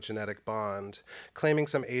photogenetic bond, claiming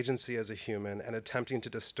some agency as a human, and attempting to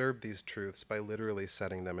disturb these truths by literally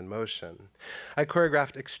setting them in motion. I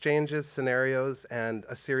choreographed exchanges, scenarios, and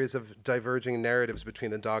a series of diverging narratives between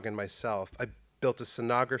the dog and myself. I built a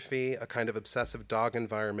scenography, a kind of obsessive dog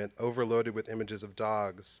environment overloaded with images of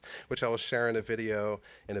dogs, which I will share in a video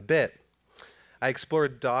in a bit. I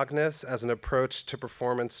explored dogness as an approach to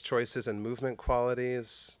performance choices and movement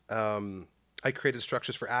qualities. I created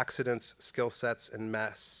structures for accidents, skill sets, and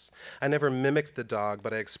mess. I never mimicked the dog,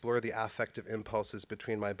 but I explored the affective impulses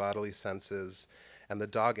between my bodily senses and the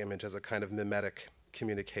dog image as a kind of mimetic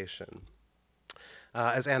communication.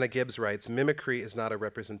 As Anna Gibbs writes, mimicry is not a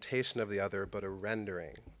representation of the other, but a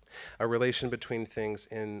rendering, a relation between things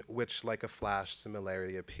in which, like a flash,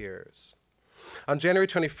 similarity appears. On January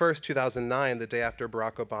 21st, 2009, the day after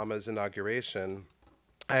Barack Obama's inauguration,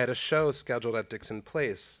 I had a show scheduled at Dixon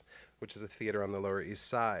Place, which is a theater on the Lower East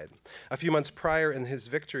Side. A few months prior, in his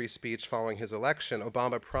victory speech following his election,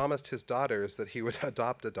 Obama promised his daughters that he would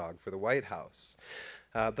adopt a dog for the White House.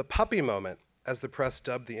 The puppy moment, as the press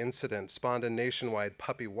dubbed the incident, spawned a nationwide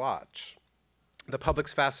puppy watch. The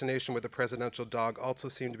public's fascination with the presidential dog also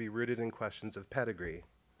seemed to be rooted in questions of pedigree.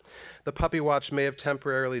 The puppy watch may have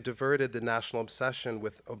temporarily diverted the national obsession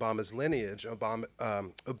with Obama's lineage,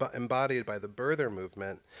 embodied by the birther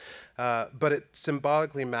movement, but it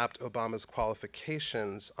symbolically mapped Obama's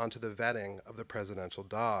qualifications onto the vetting of the presidential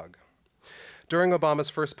dog. During Obama's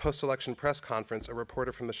first post-election press conference, a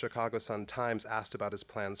reporter from the Chicago Sun-Times asked about his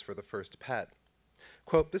plans for the first pet.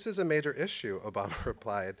 Quote, "This is a major issue," Obama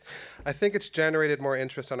replied. "I think it's generated more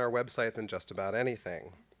interest on our website than just about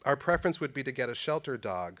anything. Our preference would be to get a shelter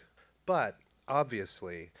dog, but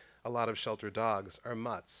obviously, a lot of shelter dogs are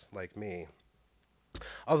mutts like me."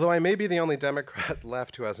 Although I may be the only Democrat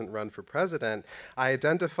left who hasn't run for president, I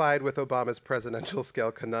identified with Obama's presidential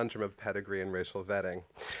scale conundrum of pedigree and racial vetting.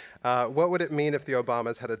 What would it mean if the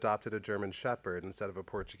Obamas had adopted a German Shepherd instead of a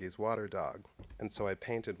Portuguese water dog? And so I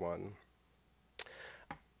painted one.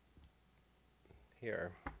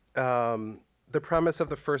 Here. The premise of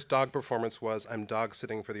the first dog performance was I'm dog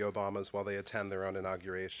sitting for the Obamas while they attend their own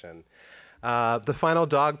inauguration. The final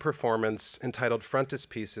dog performance, entitled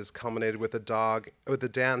Frontispieces, culminated with a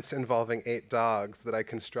dance involving 8 dogs that I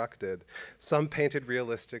constructed, some painted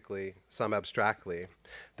realistically, some abstractly.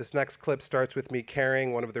 This next clip starts with me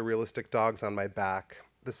carrying one of the realistic dogs on my back.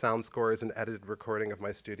 The sound score is an edited recording of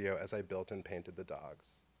my studio as I built and painted the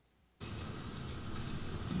dogs.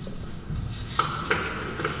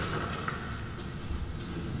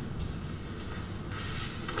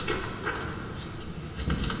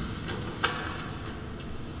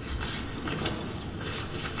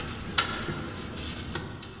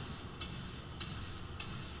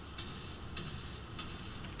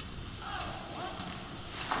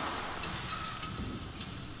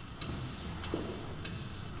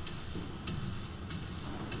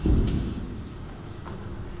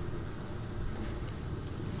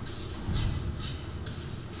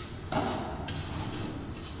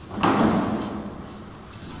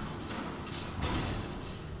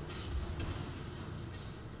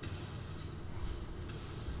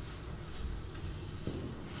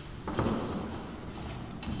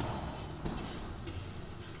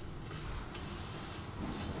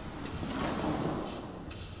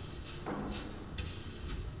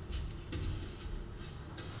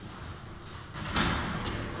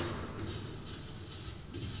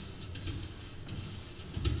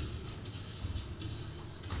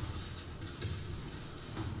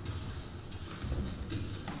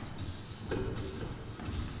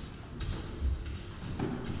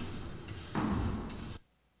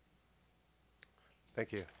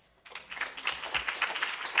 Thank you.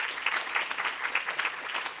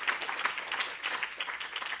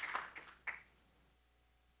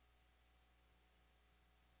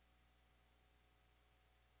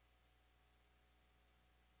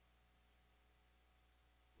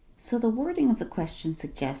 So the wording of the question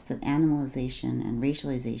suggests that animalization and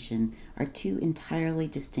racialization are 2 entirely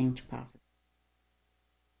distinct processes.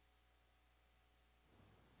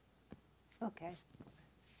 Okay.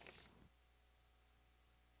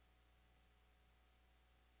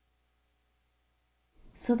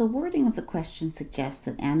 So the wording of the question suggests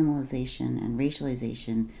that animalization and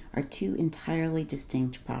racialization are 2 entirely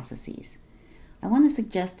distinct processes. I want to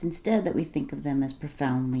suggest instead that we think of them as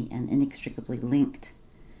profoundly and inextricably linked,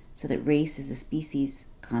 so that race is a species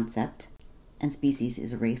concept and species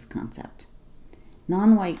is a race concept.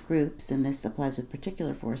 Non-white groups, and this applies with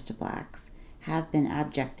particular force to blacks, have been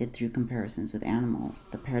abjected through comparisons with animals.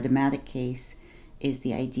 The paradigmatic case is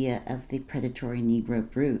the idea of the predatory Negro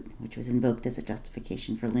brute, which was invoked as a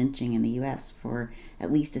justification for lynching in the US for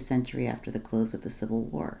at least a century after the close of the Civil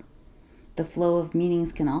War. The flow of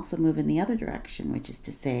meanings can also move in the other direction, which is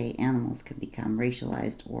to say animals can become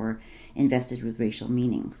racialized or invested with racial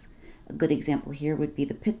meanings. A good example here would be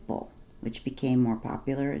the pit bull, which became more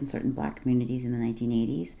popular in certain black communities in the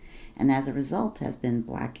 1980s, and as a result has been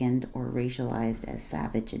blackened or racialized as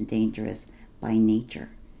savage and dangerous by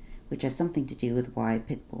nature, which has something to do with why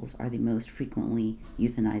pit bulls are the most frequently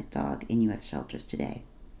euthanized dog in U.S. shelters today.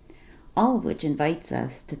 All of which invites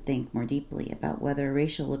us to think more deeply about whether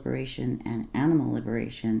racial liberation and animal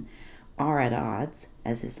liberation are at odds,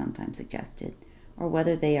 as is sometimes suggested, or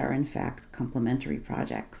whether they are in fact complementary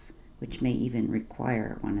projects, which may even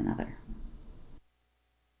require one another.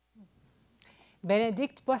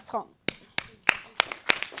 Bénédicte Boisseron.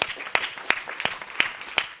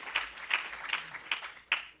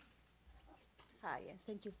 Hi, and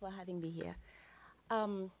thank you for having me here.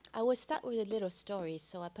 I will start with a little story.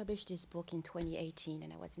 So I published this book in 2018,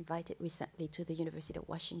 and I was invited recently to the University of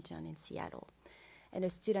Washington in Seattle. And a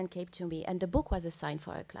student came to me, and the book was assigned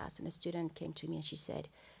for a class, and a student came to me and she said,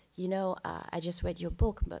 you know, I just read your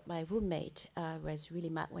book, but my roommate was really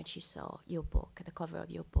mad when she saw your book, the cover of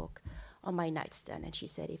your book, on my nightstand. And she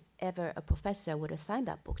said, if ever a professor would assign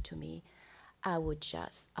that book to me, I would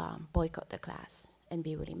just boycott the class and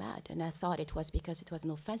be really mad. And I thought it was because it was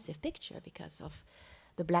an offensive picture because of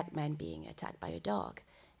the black man being attacked by a dog.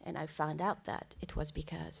 And I found out that it was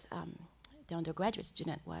because the undergraduate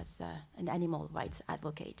student was an animal rights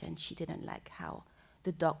advocate, and she didn't like how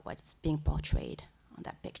the dog was being portrayed on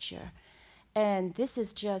that picture. And this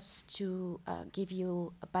is just to give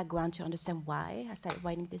you a background to understand why I started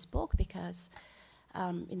writing this book, because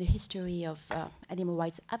in the history of animal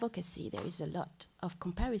rights advocacy, there is a lot of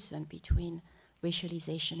comparison between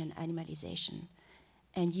racialization and animalization.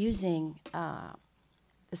 And using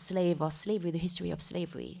the slave or slavery, the history of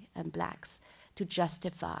slavery and blacks, to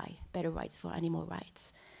justify better rights for animal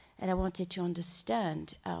rights. And I wanted to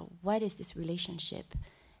understand what is this relationship,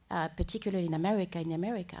 particularly in America, in the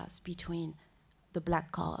Americas, between the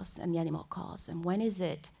black cause and the animal cause, and when is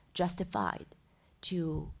it justified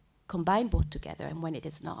to combine both together and when it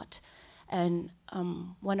is not. And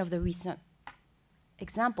one of the recent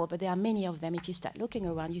examples, but there are many of them, if you start looking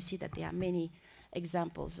around, you see that there are many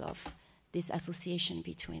examples of this association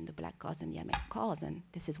between the black cause and the animal cause. And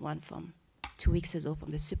this is one from 2 weeks ago from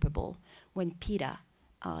the Super Bowl, when PETA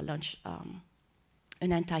launched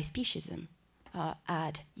an anti-speciesism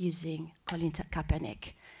ad using Colin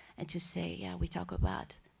Kaepernick, and to say, yeah, we talk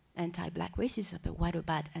about anti-black racism, but what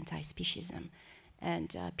about anti-speciesism?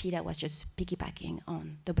 And PETA was just piggybacking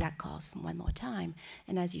on the black cause one more time.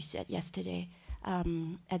 And as you said yesterday,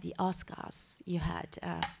 at the Oscars, you had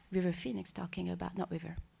River Phoenix talking about, not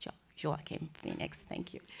River, Joaquin Phoenix,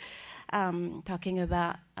 thank you, talking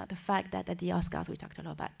about the fact that at the Oscars we talked a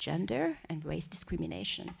lot about gender and race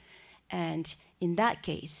discrimination. And in that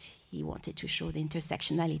case, he wanted to show the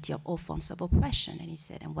intersectionality of all forms of oppression. And he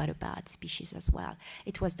said, and what about species as well?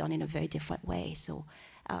 It was done in a very different way. So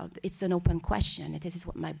it's an open question. And this is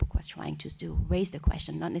what my book was trying to do, raise the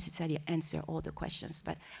question, not necessarily answer all the questions,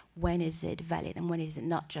 but when is it valid and when is it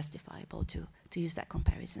not justifiable to use that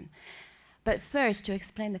comparison? But first, to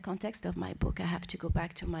explain the context of my book, I have to go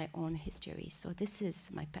back to my own history. So this is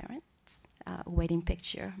my parents' wedding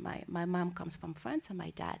picture. My mom comes from France, and my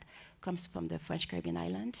dad comes from the French Caribbean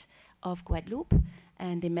island of Guadeloupe.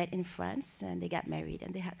 And they met in France, and they got married,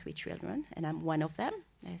 and they had 3 children, and I'm one of them.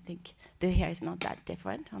 I think the hair is not that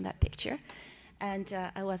different on that picture. And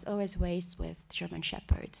I was always raised with German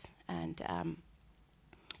Shepherds, and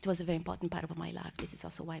it was a very important part of my life. This is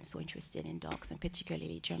also why I'm so interested in dogs, and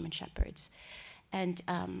particularly German Shepherds. And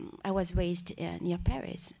I was raised near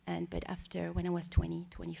Paris, but after, when I was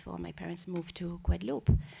 24, my parents moved to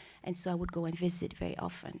Guadeloupe. And so I would go and visit very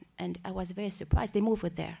often. And I was very surprised. They moved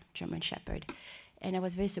with their German Shepherd. And I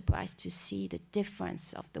was very surprised to see the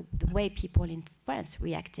difference of the way people in France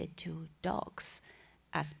reacted to dogs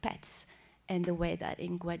as pets, and the way that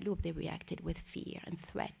in Guadeloupe they reacted with fear and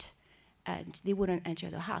threat. And they wouldn't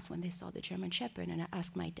enter the house when they saw the German Shepherd. And I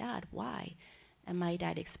asked my dad, why? And my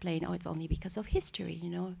dad explained, oh, it's only because of history.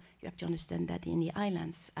 You know, you have to understand that in the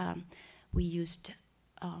islands, we used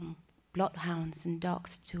bloodhounds and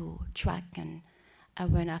dogs to track and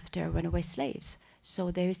run after runaway slaves.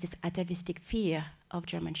 So there is this atavistic fear of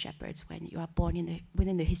German Shepherds when you are born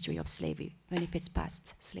within the history of slavery, even if it's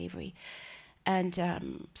past slavery. And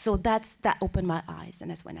so that opened my eyes,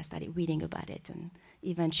 and that's when I started reading about it. And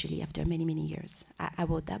eventually, after many, many years, I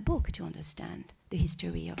wrote that book to understand the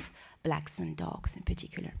history of blacks and dogs in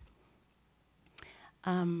particular.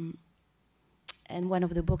 And one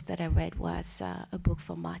of the books that I read was a book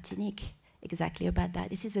from Martinique, exactly about that.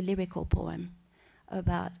 This is a lyrical poem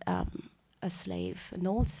about a slave, an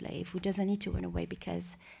old slave, who doesn't need to run away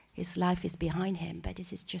because his life is behind him, but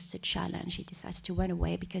this is just a challenge. He decides to run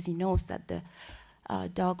away because he knows that the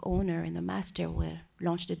dog owner and the master will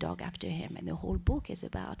launch the dog after him. And the whole book is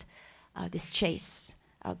about this chase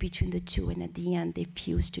between the two, and at the end they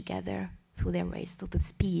fuse together through their race, through the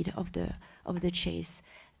speed of the chase.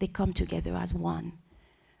 They come together as one.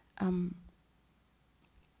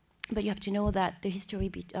 But you have to know that the history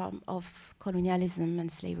of colonialism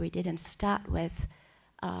and slavery didn't start with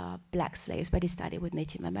black slaves, but it started with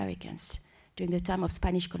Native Americans. During the time of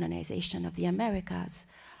Spanish colonization of the Americas,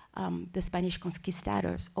 the Spanish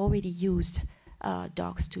conquistadors already used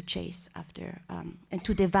dogs to chase after and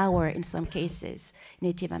to devour, in some cases,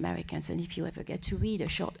 Native Americans. And if you ever get to read a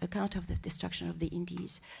short account of the destruction of the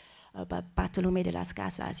Indies by Bartolomé de las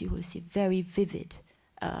Casas, you will see very vivid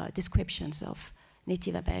descriptions of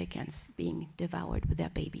Native Americans being devoured with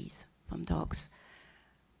their babies from dogs.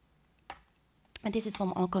 And this is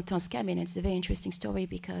from Uncle Cabin. It's a very interesting story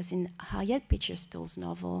because in Harriet Beecher Stowe's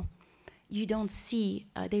novel, you don't see,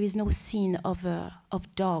 there is no scene of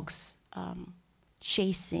dogs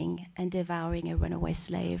chasing and devouring a runaway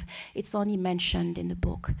slave. It's only mentioned in the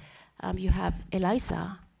book. You have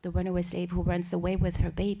Eliza, the runaway slave who runs away with her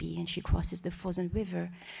baby, and she crosses the frozen river.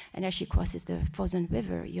 And as she crosses the frozen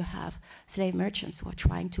river, you have slave merchants who are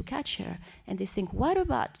trying to catch her. And they think, what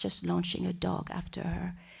about just launching a dog after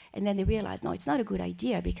her? And then they realize, no, it's not a good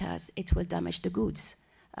idea because it will damage the goods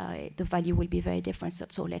the value will be very different,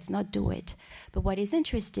 so let's not do it. But what is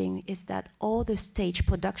interesting is that all the stage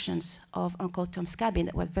productions of Uncle Tom's Cabin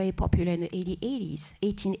that was very popular in the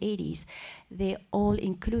 1880s, they all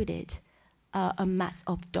included a mass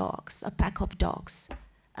of dogs, a pack of dogs,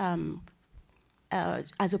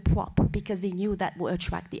 as a prop, because they knew that would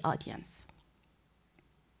attract the audience.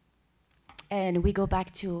 And we go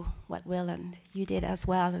back to what Will and you did as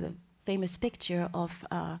well, the famous picture of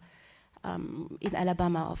in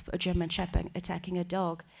Alabama of a German Shepherd attacking a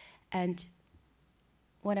dog. And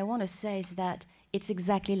what I want to say is that it's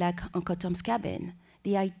exactly like Uncle Tom's Cabin.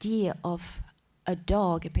 The idea of a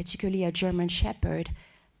dog, particularly a German Shepherd,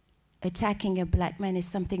 attacking a black man is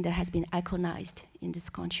something that has been iconized in this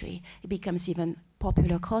country. It becomes even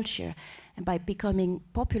popular culture. And by becoming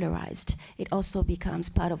popularized, it also becomes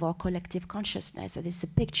part of our collective consciousness. And it's a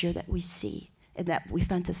picture that we see and that we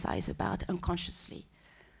fantasize about unconsciously.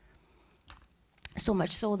 So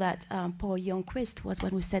much so that Paul Youngquist was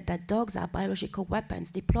one who said that dogs are biological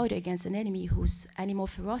weapons deployed against an enemy whose animal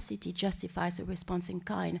ferocity justifies a response in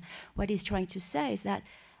kind. What he's trying to say is that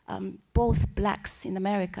both blacks in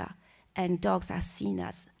America and dogs are seen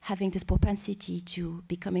as having this propensity to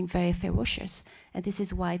becoming very ferocious, and this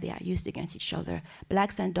is why they are used against each other.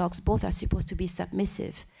 Blacks and dogs both are supposed to be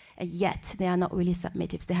submissive, and yet they are not really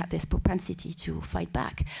submissive. They have this propensity to fight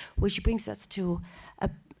back, which brings us to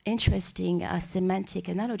an interesting semantic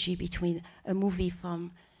analogy between a movie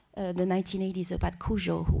from the 1980s about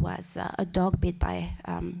Cujo, who was a dog bit by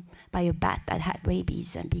a bat that had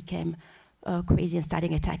rabies and became crazy and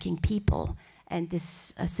started attacking people. And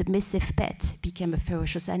this submissive pet became a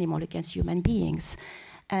ferocious animal against human beings.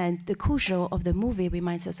 And the Cujo of the movie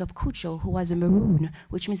reminds us of Cujo, who was a Maroon,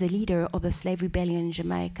 which means a leader of a slave rebellion in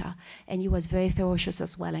Jamaica. And he was very ferocious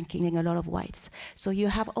as well and killing a lot of whites. So you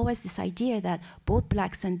have always this idea that both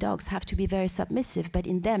blacks and dogs have to be very submissive, but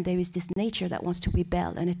in them there is this nature that wants to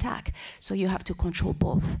rebel and attack. So you have to control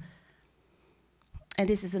both. And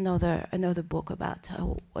this is another book about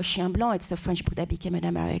Chien Blanc. It's a French book that became an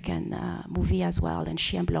American movie as well. And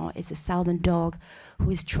Chien Blanc is a southern dog who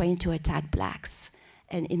is trained to attack blacks.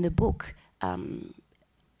 And in the book,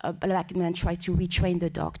 a black man tries to retrain the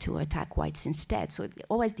dog to attack whites instead. So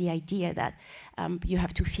always the idea that you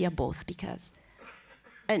have to fear both because...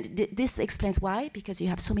 And this explains why, because you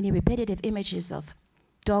have so many repetitive images of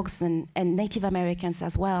dogs and Native Americans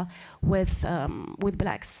as well with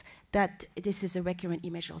blacks, that this is a recurrent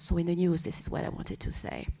image also in the news. This is what I wanted to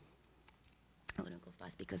say. I'm going to go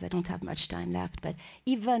fast because I don't have much time left. But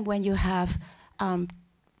even when you have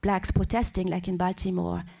blacks protesting, like in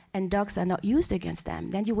Baltimore, and dogs are not used against them,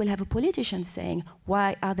 then you will have a politician saying,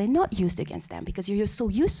 why are they not used against them? Because you're so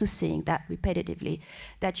used to seeing that repetitively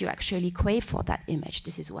that you actually crave for that image.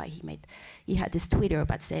 This is why he had this Twitter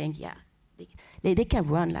about saying, yeah, they can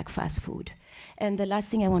run like fast food. And the last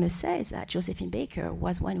thing I want to say is that Josephine Baker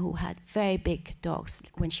was one who had very big dogs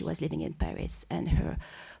when she was living in Paris, and her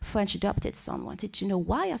French adopted son wanted to know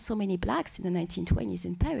why are so many blacks in the 1920s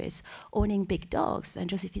in Paris owning big dogs. And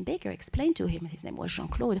Josephine Baker explained to him, his name was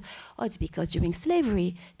Jean-Claude, oh, it's because during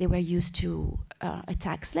slavery they were used to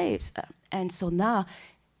attack slaves. And so now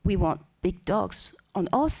we want big dogs on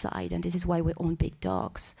our side, and this is why we own big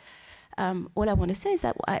dogs. All I want to say is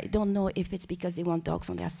that I don't know if it's because they want dogs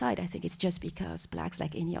on their side. I think it's just because blacks,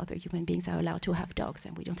 like any other human beings, are allowed to have dogs,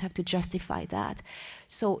 and we don't have to justify that.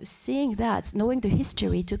 So seeing that, knowing the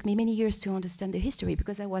history, took me many years to understand the history,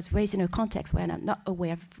 because I was raised in a context where I'm not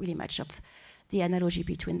aware of really much of the analogy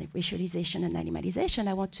between the racialization and animalization.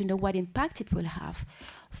 I want to know what impact it will have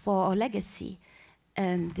for our legacy.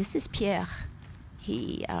 And this is Pierre.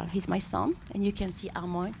 He's my son, and you can see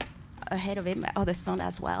Armand ahead of him, my other son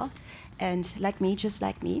as well. And like me, just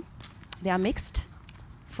like me, they are mixed,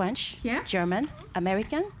 French, German,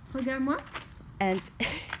 American. Regarde-moi. And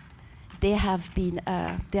they are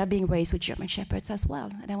being raised with German Shepherds as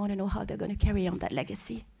well. And I want to know how they're going to carry on that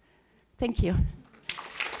legacy. Thank you.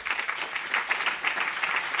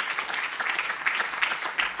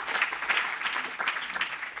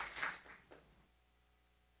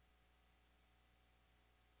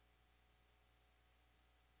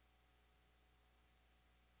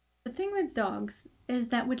 The thing with dogs is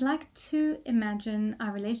that we'd like to imagine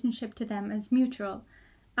our relationship to them as mutual.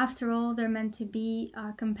 After all, they're meant to be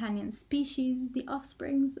our companion species, the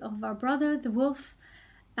offsprings of our brother, the wolf.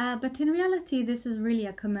 But in reality, this is really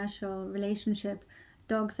a commercial relationship.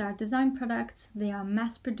 Dogs are design products. They are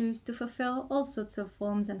mass-produced to fulfill all sorts of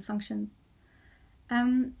forms and functions.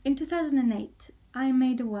 In 2008, I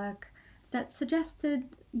made a work that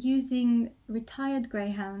suggested using retired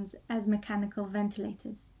greyhounds as mechanical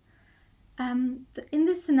ventilators. In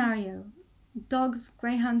this scenario, dogs,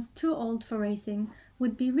 greyhounds too old for racing,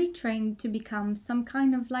 would be retrained to become some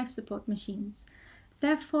kind of life support machines,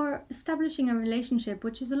 therefore establishing a relationship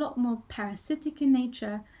which is a lot more parasitic in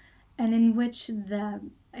nature and in which the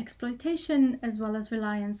exploitation as well as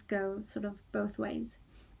reliance go sort of both ways.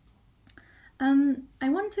 I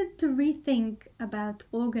wanted to rethink about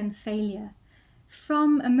organ failure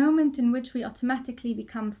from a moment in which we automatically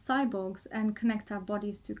become cyborgs and connect our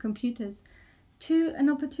bodies to computers to an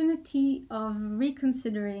opportunity of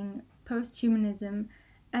reconsidering post-humanism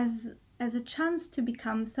as a chance to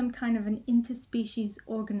become some kind of an interspecies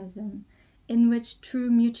organism in which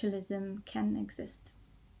true mutualism can exist.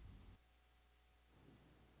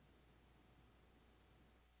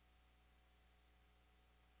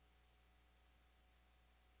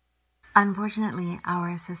 Unfortunately,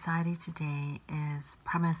 our society today is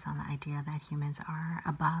premised on the idea that humans are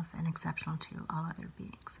above and exceptional to all other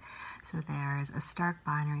beings. So there's a stark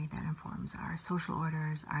binary that informs our social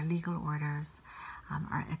orders, our legal orders,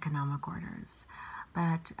 our economic orders.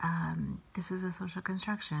 But this is a social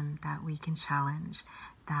construction that we can challenge,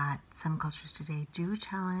 that some cultures today do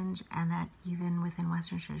challenge, and that even within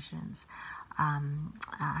Western traditions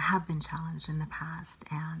have been challenged in the past,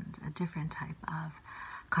 and a different type of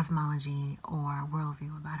cosmology or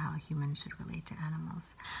worldview about how humans should relate to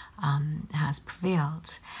animals has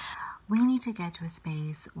prevailed. We need to get to a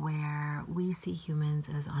space where we see humans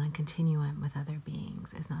as on a continuum with other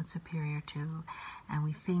beings, as not superior to, and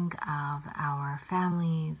we think of our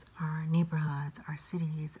families, our neighborhoods, our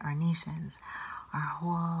cities, our nations, our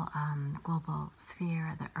whole global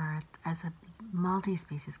sphere, the Earth, as a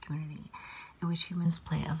multi-species community in which humans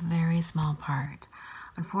play a very small part.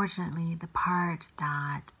 Unfortunately, the part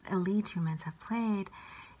that elite humans have played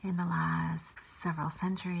in the last several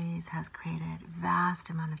centuries has created vast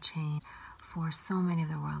amount of change for so many of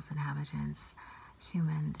the world's inhabitants,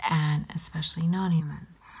 human and especially non-human.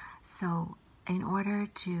 So in order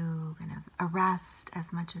to kind of arrest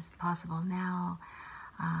as much as possible now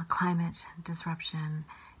climate disruption,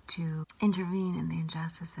 to intervene in the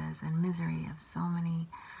injustices and misery of so many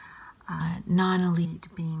non-elite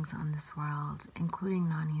beings on this world, including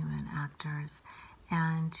non-human actors,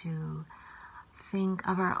 and to think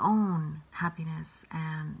of our own happiness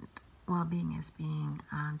and well-being as being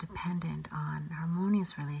dependent on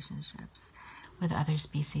harmonious relationships with other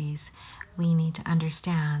species, we need to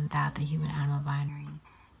understand that the human-animal binary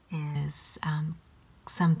is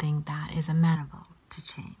something that is amenable to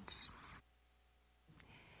change.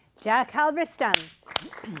 Jack Halberstam.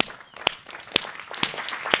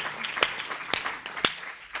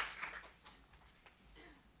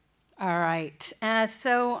 All right,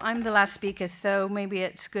 so I'm the last speaker, so maybe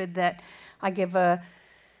it's good that I give a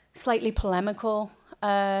slightly polemical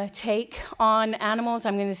take on animals.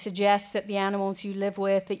 I'm going to suggest that the animals you live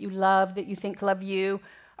with, that you love, that you think love you,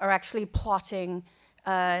 are actually plotting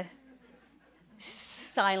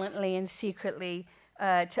silently and secretly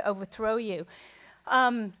to overthrow you.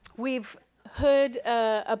 We've heard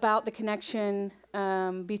about the connection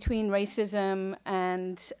between racism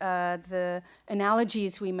and the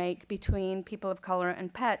analogies we make between people of color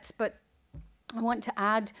and pets, but I want to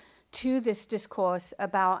add to this discourse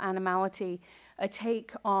about animality a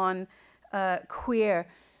take on queer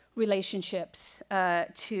relationships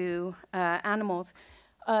to animals.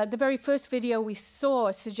 The very first video we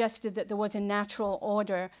saw suggested that there was a natural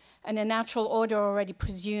order, and a natural order already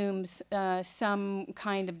presumes some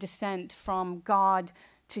kind of descent from God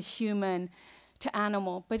to human to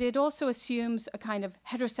animal, but it also assumes a kind of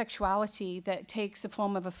heterosexuality that takes the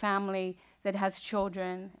form of a family that has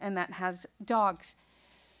children and that has dogs.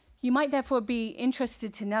 You might therefore be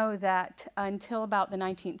interested to know that until about the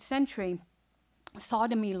 19th century,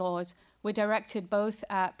 sodomy laws were directed both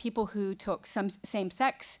at people who took some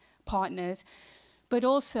same-sex partners, but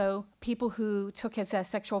also people who took as their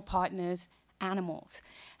sexual partners animals.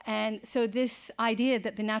 And so this idea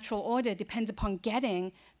that the natural order depends upon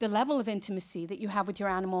getting the level of intimacy that you have with your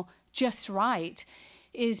animal just right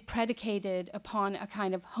is predicated upon a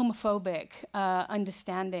kind of homophobic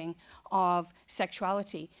understanding of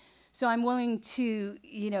sexuality. So I'm willing to,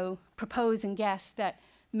 propose and guess that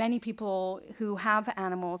many people who have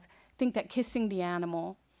animals think that kissing the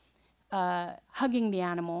animal, hugging the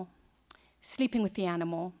animal, sleeping with the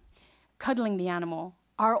animal, cuddling the animal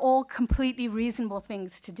are all completely reasonable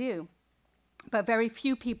things to do. But very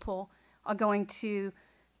few people are going to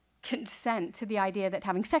consent to the idea that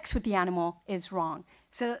having sex with the animal is wrong.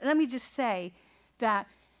 So let me just say that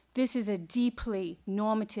this is a deeply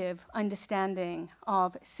normative understanding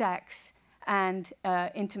of sex and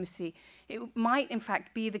intimacy. It might, in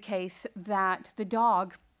fact, be the case that the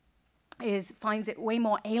dog finds it way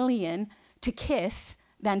more alien to kiss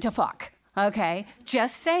than to fuck. Okay,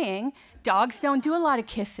 just saying. Dogs don't do a lot of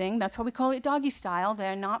kissing. That's why we call it doggy style.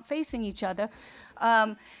 They're not facing each other.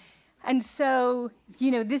 And so,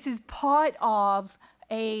 you know, this is part of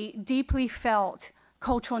a deeply felt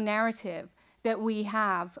cultural narrative that we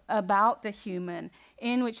have about the human,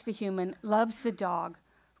 in which the human loves the dog,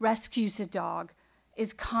 rescues the dog,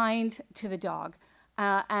 is kind to the dog.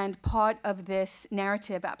 And part of this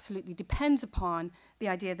narrative absolutely depends upon the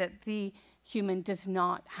idea that the human does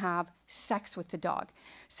not have sex with the dog.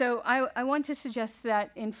 So I want to suggest that,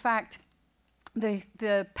 in fact,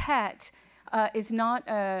 the pet is not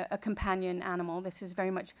a companion animal. This is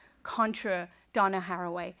very much contra Donna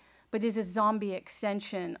Haraway, but is a zombie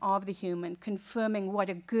extension of the human, confirming what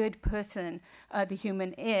a good person the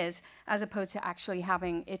human is, as opposed to actually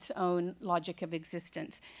having its own logic of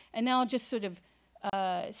existence. And now I'll just sort of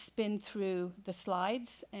spin through the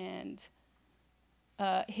slides, and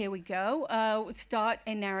here we go. We'll start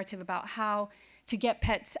a narrative about how to get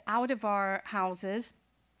pets out of our houses,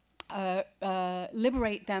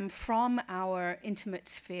 liberate them from our intimate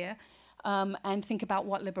sphere, and think about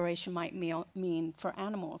what liberation might mean for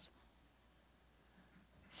animals.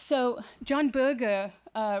 So John Berger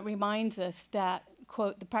reminds us that,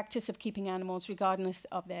 quote, the practice of keeping animals regardless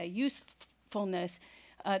of their usefulness,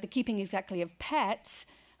 the keeping exactly of pets,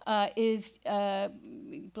 is blah,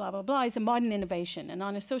 blah, blah, is a modern innovation, and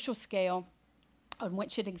on a social scale on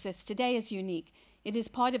which it exists today is unique. It is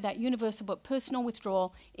part of that universal but personal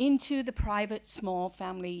withdrawal into the private small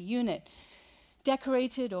family unit,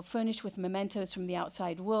 decorated or furnished with mementos from the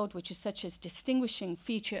outside world, which is such a distinguishing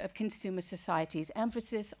feature of consumer society's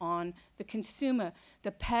emphasis on the consumer.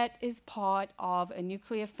 The pet is part of a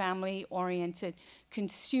nuclear family-oriented,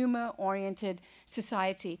 consumer-oriented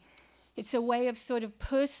society. It's a way of sort of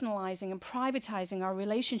personalizing and privatizing our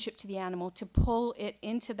relationship to the animal to pull it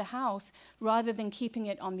into the house rather than keeping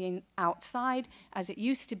it on the outside, as it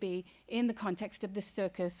used to be in the context of the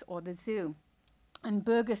circus or the zoo. And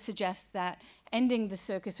Berger suggests that ending the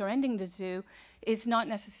circus or ending the zoo is not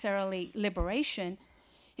necessarily liberation.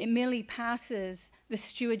 It merely passes the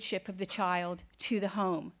stewardship of the child to the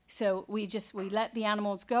home. So we let the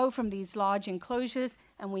animals go from these large enclosures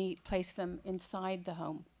and we place them inside the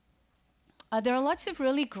home. There are lots of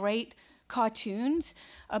really great cartoons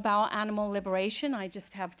about animal liberation I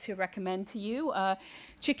just have to recommend to you.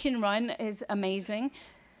 Chicken Run is amazing.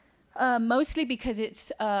 Mostly because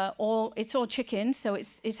it's all chickens, so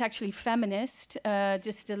it's actually feminist.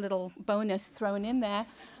 Just a little bonus thrown in there.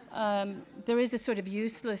 There is a sort of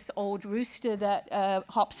useless old rooster that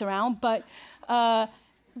hops around, but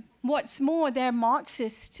what's more, they're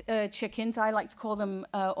Marxist chickens. I like to call them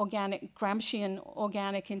organic Gramscian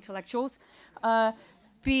organic intellectuals,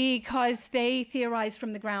 because they theorize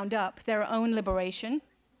from the ground up their own liberation.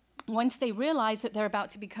 Once they realize that they're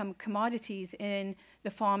about to become commodities in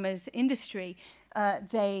the farmer's industry,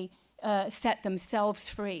 they set themselves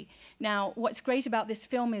free. Now, what's great about this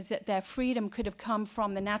film is that their freedom could have come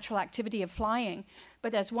from the natural activity of flying,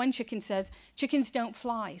 but as one chicken says, chickens don't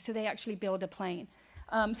fly, so they actually build a plane.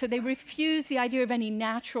 So they refuse the idea of any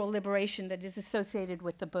natural liberation that is associated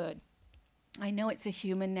with the bird. I know it's a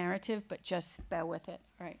human narrative, but just bear with it.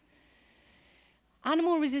 All right.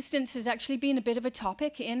 Animal resistance has actually been a bit of a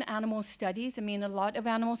topic in animal studies. I mean, a lot of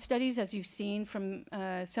animal studies, as you've seen from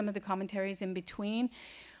some of the commentaries in between,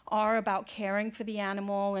 are about caring for the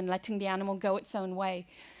animal and letting the animal go its own way.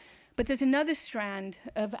 But there's another strand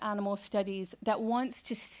of animal studies that wants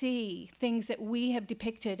to see things that we have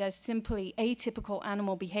depicted as simply atypical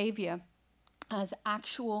animal behavior as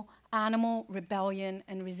actual animal rebellion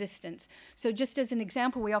and resistance. So just as an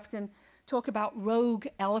example, we often talk about rogue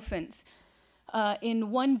elephants.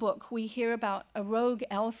 In one book, we hear about a rogue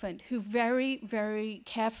elephant who very, very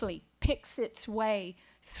carefully picks its way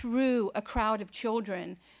through a crowd of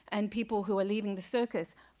children and people who are leaving the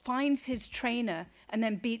circus, finds his trainer, and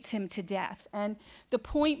then beats him to death. And the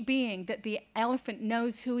point being that the elephant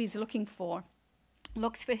knows who he's looking for,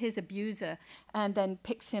 looks for his abuser, and then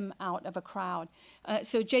picks him out of a crowd.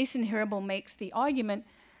 So Jason Hirable makes the argument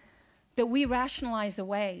that we rationalize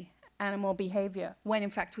away animal behavior, when in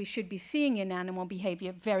fact we should be seeing in animal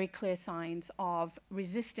behavior very clear signs of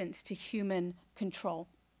resistance to human control.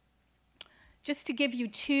 Just to give you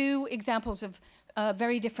two examples of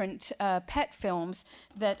very different pet films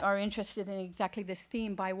that are interested in exactly this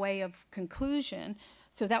theme by way of conclusion.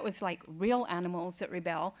 So that was like real animals that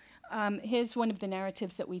rebel. Here's one of the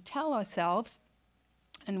narratives that we tell ourselves,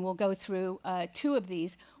 and we'll go through two of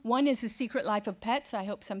these. One is The Secret Life of Pets. I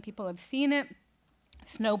hope some people have seen it.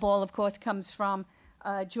 Snowball, of course, comes from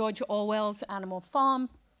George Orwell's Animal Farm.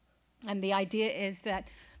 And the idea is that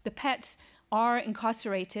The pets are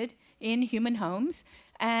incarcerated in human homes,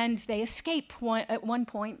 and they escape at one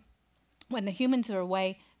point when the humans are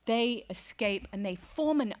away. They escape and they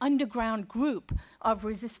form an underground group of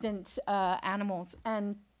resistant animals.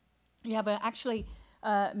 And you have actually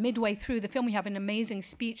midway through the film, we have an amazing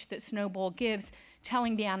speech that Snowball gives,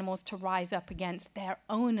 telling the animals to rise up against their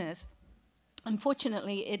owners.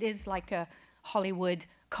 Unfortunately, it is like a Hollywood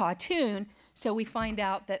cartoon, so we find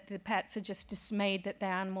out that the pets are just dismayed that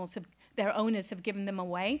their owners have given them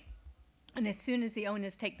away. And as soon as the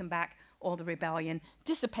owners take them back, all the rebellion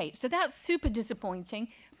dissipates. So that's super disappointing.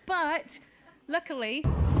 But luckily,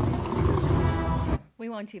 we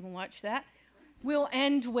won't even watch that. We'll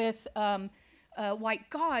end with White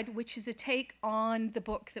God, which is a take on the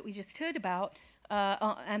book that we just heard about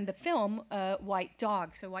and the film White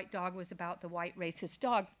Dog. So White Dog was about the white racist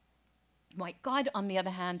dog. White God, on the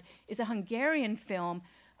other hand, is a Hungarian film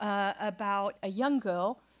about a young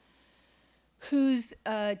girl whose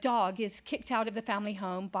dog is kicked out of the family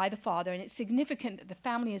home by the father, and it's significant that the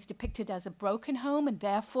family is depicted as a broken home, and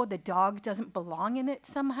therefore the dog doesn't belong in it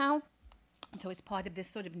somehow. So it's part of this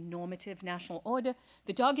sort of normative national order.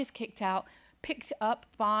 The dog is kicked out, picked up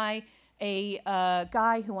by a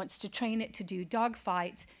guy who wants to train it to do dog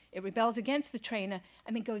fights. It rebels against the trainer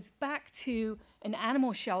and then goes back to an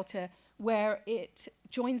animal shelter where it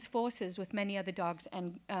joins forces with many other dogs,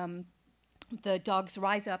 and the dogs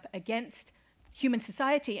rise up against human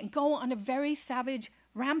society and go on a very savage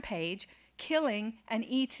rampage, killing and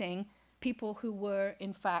eating people who were,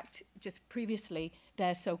 in fact, just previously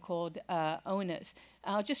their so-called owners.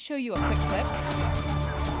 I'll just show you a quick clip.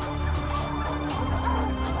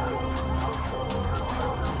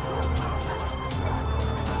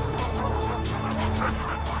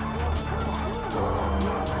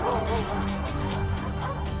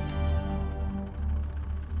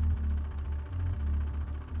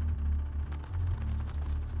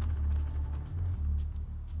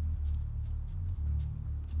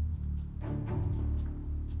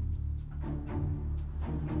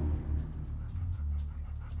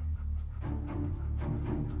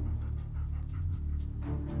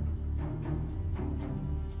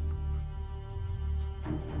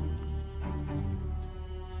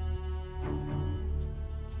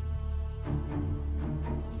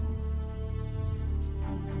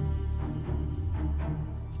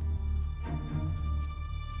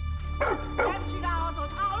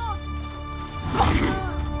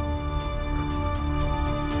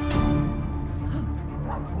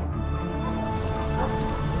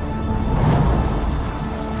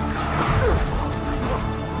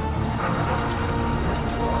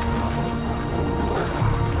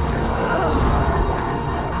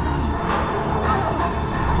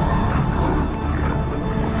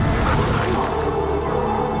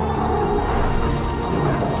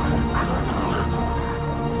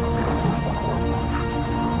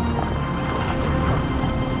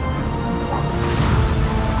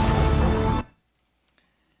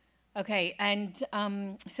 Okay, and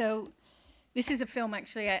so this is a film,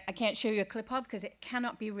 actually, I can't show you a clip of because it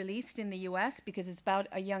cannot be released in the US because it's about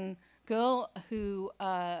a young girl who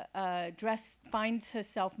makes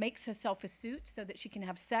herself a suit so that she can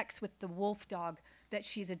have sex with the wolf dog that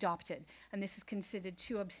she's adopted. And this is considered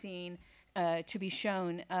too obscene to be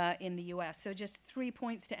shown in the US. So just 3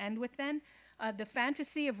 points to end with then. The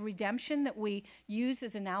fantasy of redemption that we use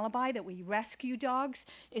as an alibi, that we rescue dogs,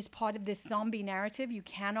 is part of this zombie narrative. You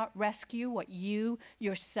cannot rescue what you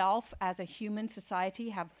yourself as a human society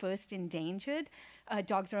have first endangered.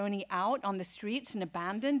 Dogs are only out on the streets and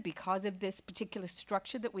abandoned because of this particular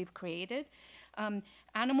structure that we've created.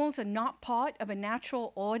 Animals are not part of a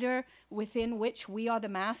natural order within which we are the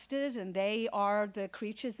masters and they are the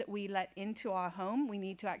creatures that we let into our home. We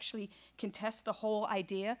need to actually contest the whole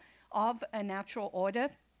idea of a natural order.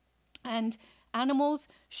 And animals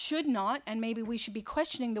should not, and maybe we should be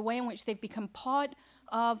questioning the way in which they've become part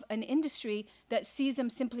of an industry that sees them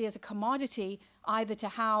simply as a commodity, either to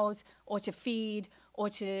house or to feed or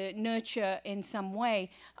to nurture in some way.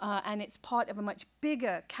 And it's part of a much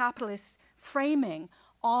bigger capitalist framing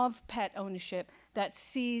of pet ownership that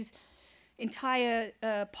sees entire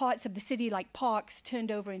parts of the city, like parks,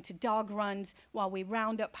 turned over into dog runs. While we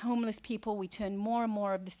round up homeless people, we turn more and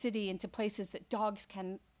more of the city into places that dogs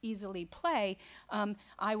can easily play.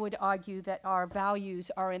 I would argue that our values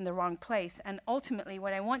are in the wrong place. And ultimately,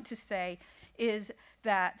 what I want to say is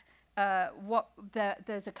that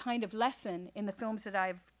there's a kind of lesson in the films that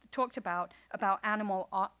I've talked about animal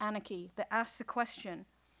anarchy, that asks the question,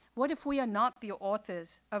 what if we are not the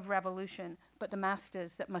authors of revolution, but the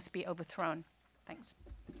masters that must be overthrown? Thanks.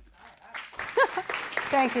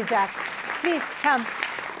 Thank you, Jack. Please come.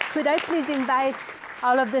 Could I please invite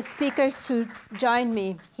all of the speakers to join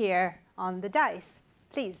me here on the dais?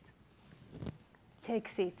 Please, take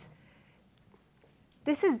seats.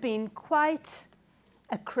 This has been quite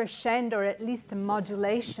a crescendo, or at least a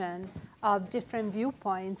modulation of different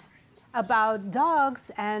viewpoints about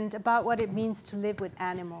dogs and about what it means to live with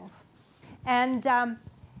animals. And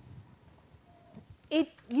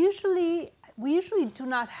we usually do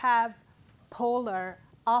not have polar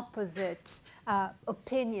opposite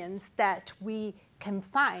opinions that we can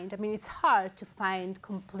find. I mean, it's hard to find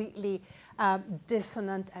completely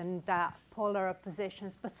dissonant and polar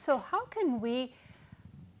oppositions. But so how can we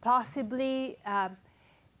possibly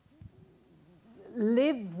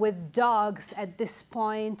live with dogs at this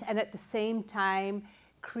point and at the same time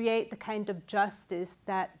create the kind of justice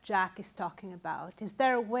that Jack is talking about? Is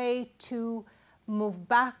there a way to move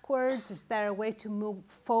backwards? Is there a way to move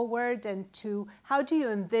forward? And how do you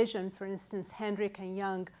envision, for instance, Hendrik and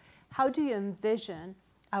Young, how do you envision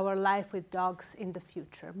our life with dogs in the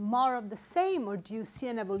future? More of the same, or do you see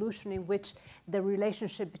an evolution in which the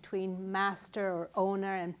relationship between master or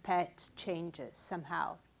owner and pet changes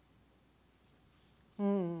somehow?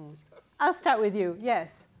 I'll start with you,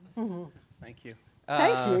 yes. Thank you.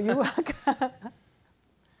 Thank you, you're welcome.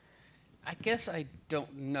 I guess I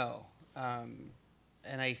don't know.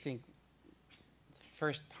 And I think the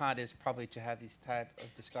first part is probably to have these type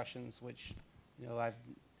of discussions, which, you know, I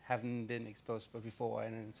haven't been exposed to before.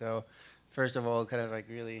 And so, first of all, kind of like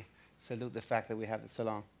really salute the fact that we have the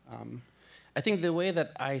Salon. I think the way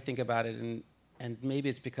that I think about it, and maybe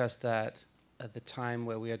it's because that at the time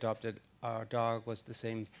where we adopted our dog was the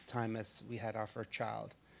same time as we had our first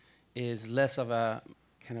child, is less of a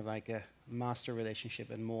kind of like a master relationship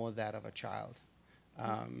and more that of a child.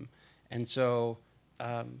 And so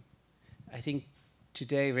I think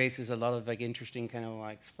today raises a lot of like interesting kind of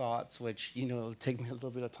like thoughts, which, you know, it'll take me a little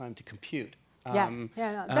bit of time to compute. No,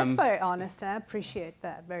 that's very honest. I appreciate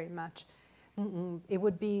that very much. It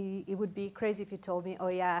would be crazy if you told me, oh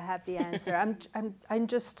yeah, I have the answer. I'm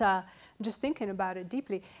just thinking about it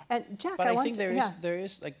deeply. And Jack, but I think there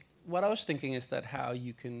is like what I was thinking is that how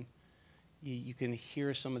you can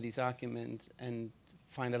hear some of these arguments and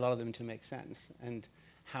find a lot of them to make sense, and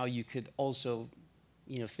how you could also,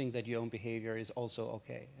 you know, think that your own behavior is also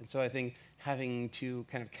okay. And so I think having two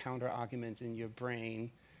kind of counter arguments in your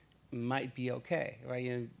brain might be okay, right?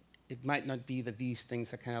 You know, it might not be that these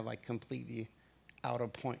things are kind of like completely out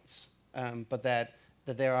of points, but that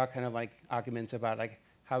there are kind of like arguments about like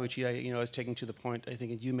how would you, you know, I was taking to the point, I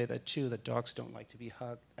think you made that too, that dogs don't like to be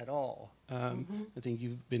hugged at all. I think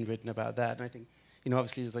you've been written about that, and I think, you know,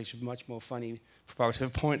 obviously there's like a much more funny,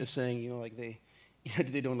 provocative point of saying, you know, like they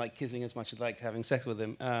don't like kissing as much as like having sex with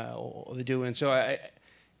them, or they do. And so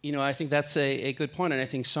I think that's a good point. And I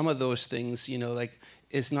think some of those things, you know, like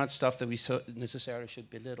it's not stuff that we so necessarily should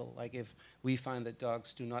belittle. Like if we find that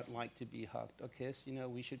dogs do not like to be hugged or kissed, you know,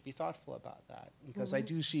 we should be thoughtful about that. Because I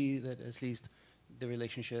do see that at least the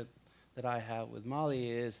relationship that I have with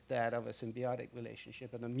Molly is that of a symbiotic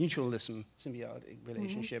relationship and a mutualism symbiotic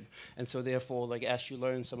relationship. And so therefore, like as you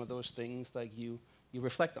learn some of those things, like you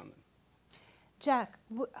reflect on them. Jack,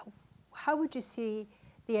 how would you see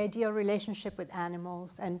the ideal relationship with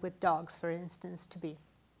animals and with dogs, for instance, to be?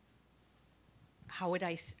 How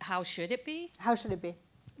should it be? How should it be?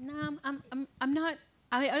 No, I'm not.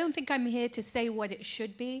 I don't think I'm here to say what it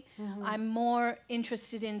should be. I'm more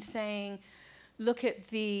interested in saying, look at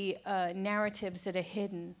the narratives that are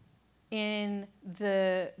hidden in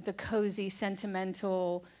the cozy,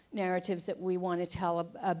 sentimental narratives that we want to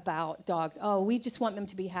tell about dogs. Oh, we just want them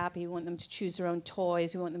to be happy. We want them to choose their own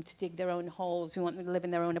toys. We want them to dig their own holes. We want them to live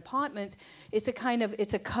in their own apartments. It's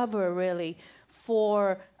a cover, really,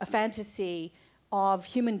 for a fantasy of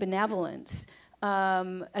human benevolence,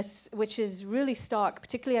 which is really stark,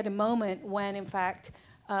 particularly at a moment when, in fact,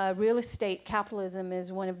 real estate capitalism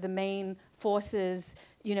is one of the main forces,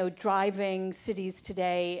 you know, driving cities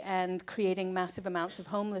today and creating massive amounts of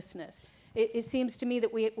homelessness. It seems to me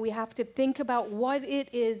that we have to think about what it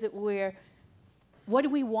is that what do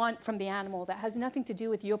we want from the animal that has nothing to do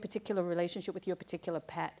with your particular relationship with your particular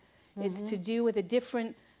pet. It's to do with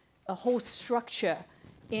a whole structure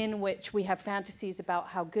in which we have fantasies about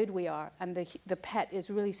how good we are, and the pet is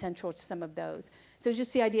really central to some of those. So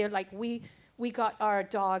just the idea, like we got our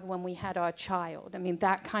dog when we had our child. I mean,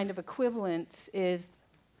 that kind of equivalence is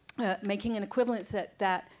making an equivalence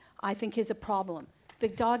that I think is a problem. The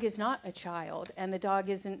dog is not a child, and the dog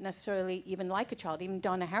isn't necessarily even like a child. Even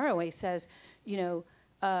Donna Haraway says, you know,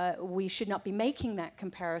 we should not be making that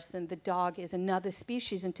comparison. The dog is another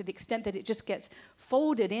species, and to the extent that it just gets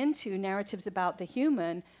folded into narratives about the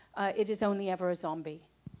human, it is only ever a zombie.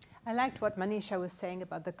 I liked what Manisha was saying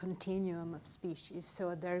about the continuum of species.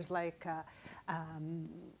 So there's like a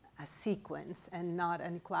sequence and not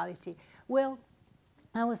an equality. Will,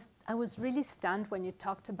 I was really stunned when you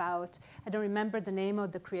talked about, I don't remember the name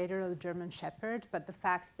of the creator of the German Shepherd, but the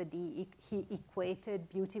fact that he equated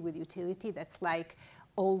beauty with utility. That's like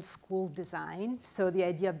old school design. So the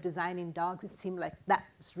idea of designing dogs, it seemed like that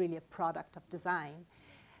was really a product of design.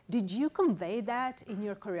 Did you convey that in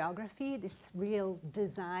your choreography, this real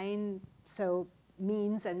design, so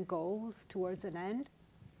means and goals towards an end?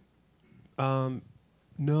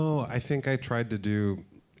 No, I think I tried to do,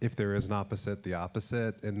 if there is an opposite, the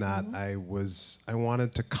opposite, in that I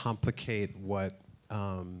wanted to complicate what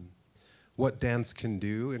dance can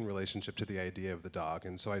do in relationship to the idea of the dog.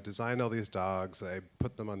 And so I designed all these dogs, I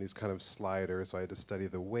put them on these kind of sliders, so I had to study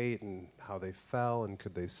the weight and how they fell and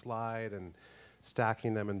could they slide, and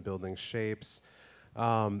stacking them and building shapes.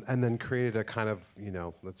 And then created a kind of,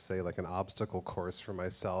 let's say like an obstacle course for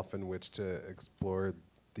myself in which to explore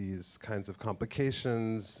these kinds of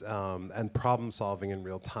complications and problem solving in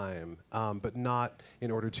real time, but not in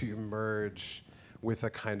order to emerge with a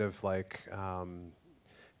kind of like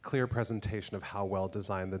clear presentation of how well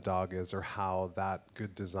designed the dog is, or how that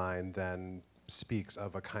good design then speaks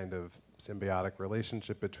of a kind of symbiotic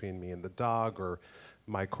relationship between me and the dog, or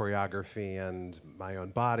my choreography and my own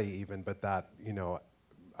body even, but that,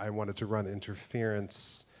 I wanted to run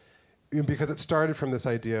interference, because it started from this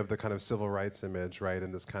idea of the kind of civil rights image, right,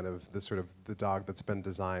 and this sort of the dog that's been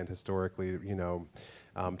designed historically,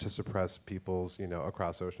 to suppress peoples,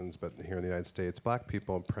 across oceans, but here in the United States, Black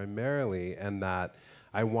people primarily, and that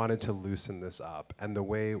I wanted to loosen this up. And the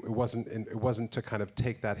way, it wasn't to kind of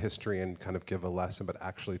take that history and kind of give a lesson, but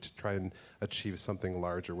actually to try and achieve something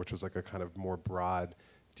larger, which was like a kind of more broad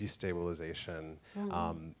destabilization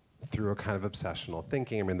through a kind of obsessional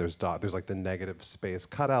thinking. I mean, there's like the negative space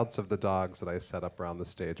cutouts of the dogs that I set up around the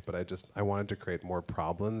stage, but I wanted to create more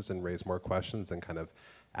problems and raise more questions and kind of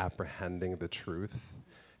apprehending the truth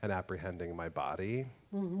and apprehending my body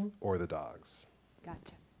or the dogs.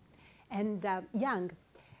 Gotcha. And Young,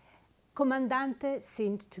 Comandante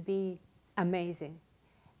seemed to be amazing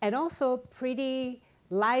and also pretty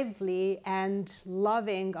lively and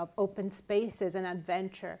loving of open spaces and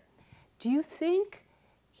adventure. Do you think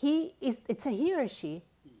it's a he or she?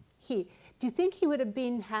 He. Do you think he would have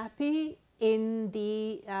been happy in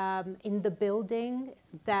the building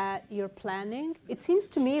that you're planning? It seems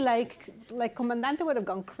to me like Comandante would have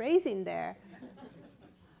gone crazy in there.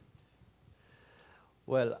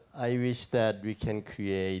 Well, I wish that we can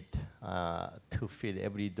create to fit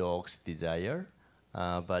every dog's desire,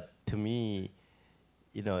 but to me,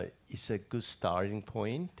 it's a good starting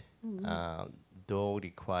point. Dog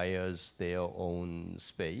requires their own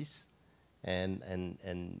space, and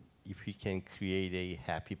if we can create a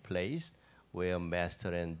happy place where master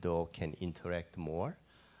and dog can interact more.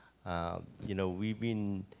 We've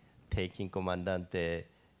been taking Comandante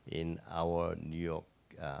in our New York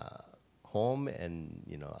home, and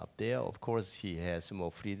up there, of course, he has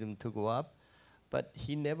more freedom to go up, but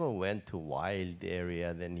he never went to wild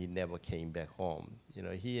area. Then he never came back home.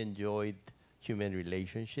 He enjoyed human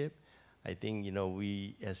relationship. I think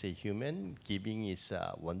we as a human, giving is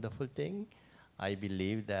a wonderful thing. I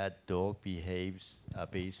believe that dog behaves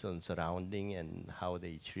based on surrounding and how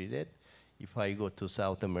they treat it. If I go to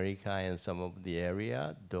South America and some of the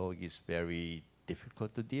area, dog is very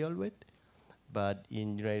difficult to deal with. But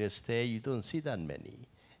in the United States, you don't see that many.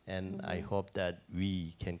 And I hope that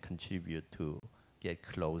we can contribute to get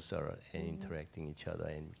closer and interacting each other,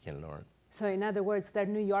 and we can learn. So in other words, they're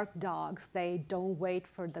New York dogs. They don't wait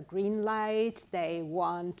for the green light. They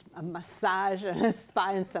want a massage and a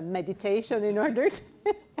spa and some meditation in order to...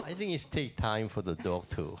 I think it takes time for the dog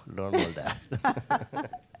to learn all that.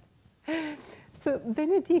 So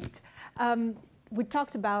Benedict, we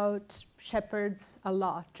talked about shepherds a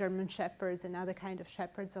lot, German shepherds and other kind of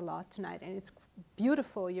shepherds a lot tonight, and it's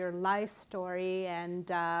beautiful, your life story and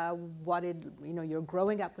you're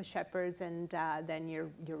growing up with shepherds and then your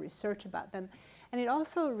research about them. And it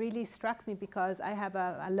also really struck me because I have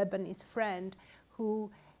a Lebanese friend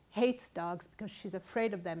who hates dogs because she's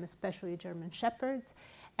afraid of them, especially German shepherds.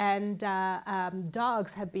 And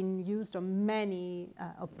dogs have been used on many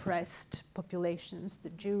oppressed populations, the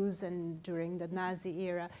Jews and during the Nazi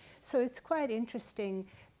era. So it's quite interesting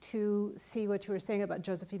to see what you were saying about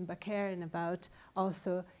Josephine Baker and about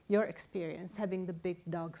also your experience having the big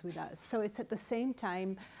dogs with us. So it's at the same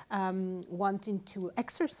time wanting to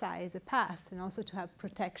exercise a past and also to have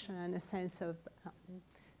protection and a sense of,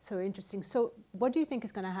 so interesting. So what do you think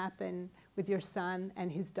is going to happen with your son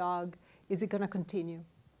and his dog? Is it going to continue?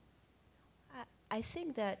 I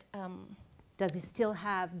think that... does he still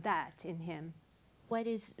have that in him? What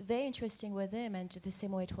is very interesting with him, and the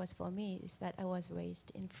same way it was for me, is that I was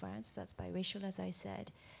raised in France, that's biracial, as I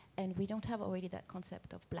said, and we don't have already that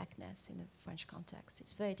concept of blackness in the French context.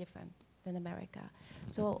 It's very different than America.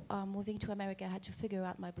 So moving to America, I had to figure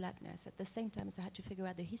out my blackness. At the same time as I had to figure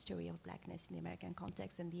out the history of blackness in the American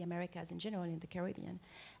context and the Americas in general in the Caribbean.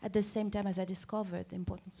 At the same time as I discovered the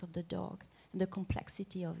importance of the dog and the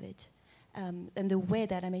complexity of it, and the way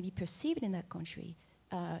that I may be perceived in that country,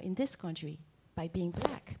 in this country, by being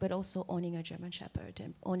black, but also owning a German Shepherd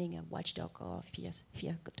and owning a watchdog or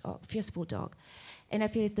a fearful dog. And I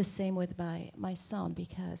feel it's the same with my son,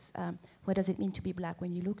 because what does it mean to be black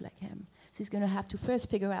when you look like him? So he's going to have to first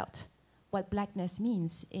figure out what blackness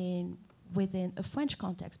means within a French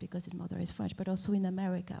context, because his mother is French, but also in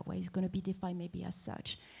America, where he's going to be defined maybe as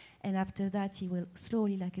such. And after that, he will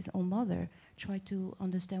slowly, like his own mother, try to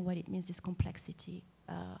understand what it means, this complexity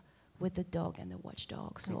with the dog and the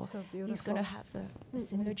watchdog. So he's going to have a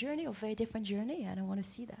similar journey or very different journey, and I want to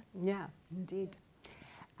see that. Yeah, indeed.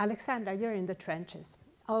 Alexandra, you're in the trenches.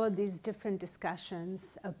 All of these different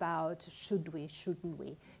discussions about should we, shouldn't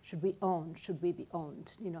we, should we own, should we be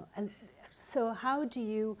owned, you know, and so how do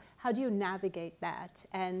you navigate that,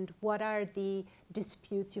 and what are the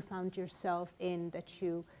disputes you found yourself in that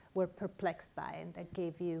you were perplexed by and that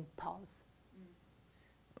gave you pause?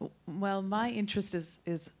 Well, my interest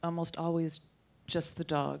is almost always just the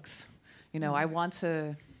dogs. You know,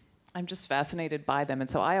 I'm just fascinated by them. And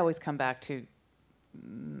so I always come back to,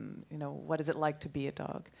 you know, what is it like to be a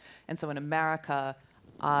dog? And so in America,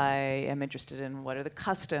 I am interested in what are the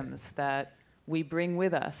customs that we bring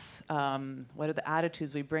with us? What are the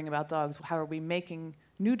attitudes we bring about dogs? How are we making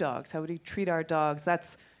new dogs? How would we treat our dogs?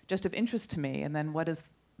 That's just of interest to me. And then what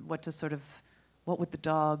would the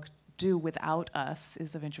dog do without us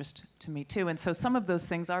is of interest to me too. And so some of those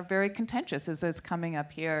things are very contentious, as is coming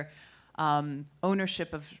up here.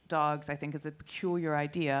 Ownership of dogs, I think, is a peculiar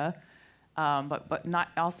idea, but not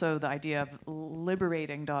also the idea of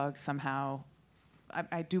liberating dogs somehow.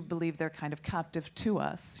 I do believe they're kind of captive to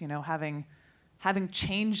us, you know, having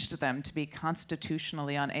changed them to be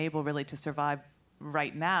constitutionally unable really to survive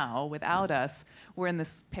right now without us. We're in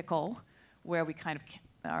this pickle where we kind of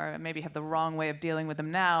or maybe have the wrong way of dealing with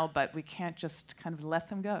them now, but we can't just kind of let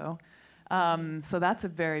them go. So that's a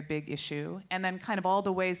very big issue. And then kind of all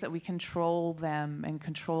the ways that we control them and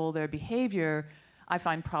control their behavior, I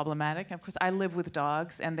find problematic. And of course, I live with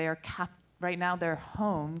dogs, and they are right now they're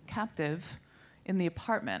home, captive in the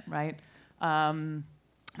apartment, right?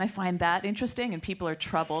 I find that interesting, and people are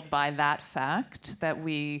troubled by that fact, that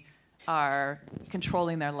we are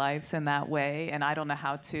controlling their lives in that way, and I don't know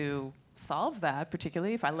how to solve that,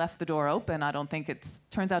 particularly if I left the door open. I don't think it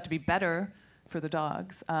turns out to be better for the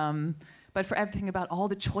dogs, but for everything about all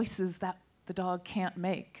the choices that the dog can't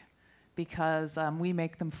make because we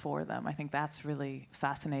make them for them. I think that's really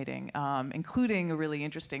fascinating, including a really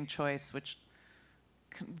interesting choice which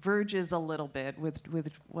converges a little bit with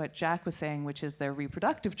what Jack was saying, which is their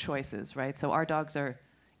reproductive choices, right? So our dogs are,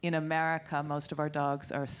 in America, most of our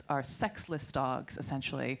dogs are sexless dogs,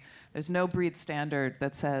 essentially. There's no breed standard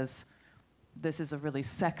that says, this is a really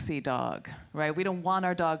sexy dog, right? We don't want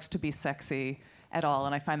our dogs to be sexy at all,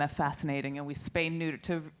 and I find that fascinating. And we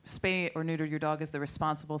to spay or neuter your dog is the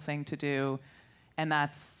responsible thing to do, and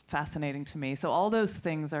that's fascinating to me. So all those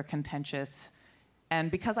things are contentious.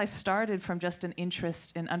 And because I started from just an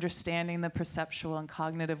interest in understanding the perceptual and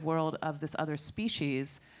cognitive world of this other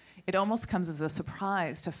species, it almost comes as a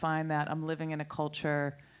surprise to find that I'm living in a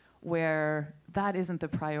culture where that isn't the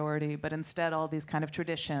priority, but instead all these kind of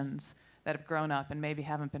traditions that have grown up and maybe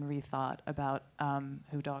haven't been rethought about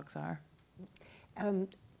who dogs are.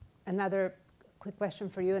 Another quick question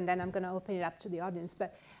for you, and then I'm going to open it up to the audience.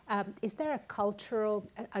 But is there a cultural,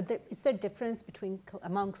 is there difference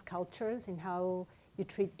amongst cultures in how you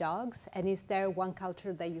treat dogs? And is there one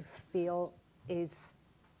culture that you feel is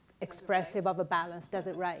expressive of a balance, does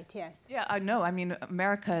it right? Yes. Yeah, I know. I mean,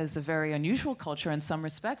 America is a very unusual culture in some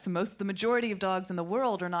respects. The majority of dogs in the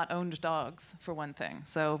world are not owned dogs, for one thing.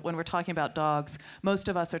 So when we're talking about dogs, most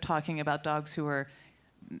of us are talking about dogs who are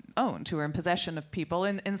owned, who are in possession of people.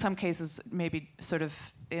 In some cases, maybe sort of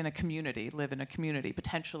in a community, live in a community,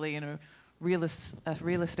 potentially in a real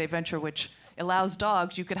estate venture, which allows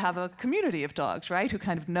dogs. You could have a community of dogs, right, who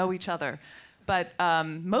kind of know each other. But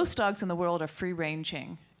most dogs in the world are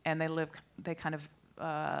free-ranging, and they kind of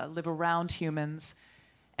live around humans.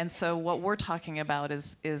 And so what we're talking about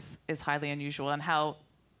is highly unusual, and how,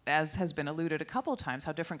 as has been alluded a couple of times,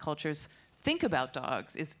 how different cultures think about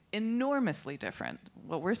dogs is enormously different.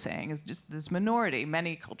 What we're saying is just this minority.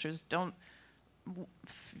 Many cultures don't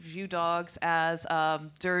view dogs as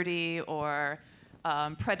dirty or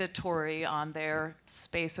predatory on their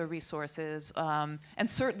space or resources, and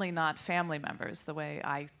certainly not family members the way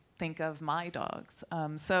I think of my dogs.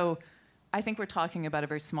 So I think we're talking about a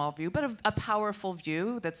very small view, but a powerful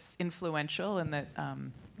view that's influential and that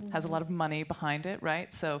has a lot of money behind it,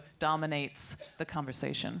 right? So dominates the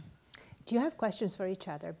conversation. Do you have questions for each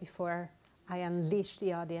other before I unleash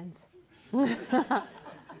the audience?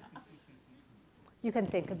 You can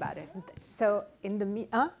think about it. So in the,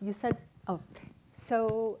 you said, okay.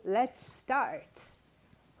 So let's start.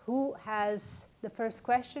 Who has the first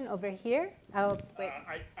question over here? Oh, wait.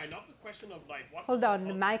 I love the question of like what. Hold on,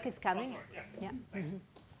 the mic is coming. Oh, sorry. Yeah. Thanks.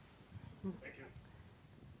 Thank you.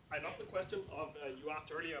 I love the question of you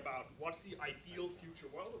asked earlier about what's the ideal future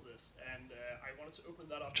world of this, and I wanted to open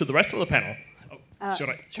that up to the rest of the panel. Oh, should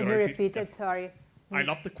I repeat it? Sorry. I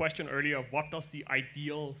love the question earlier of what does the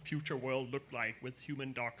ideal future world look like with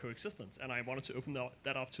human-dog coexistence, and I wanted to open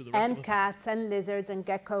that up to the rest of the And cats and lizards and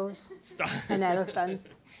geckos and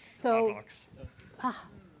elephants. So,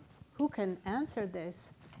 who can answer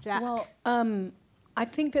this? Jack? Well, I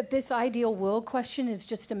think that this ideal world question is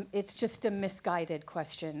just a misguided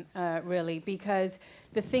question, really, because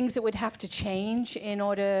the things that would have to change in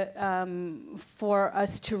order for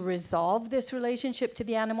us to resolve this relationship to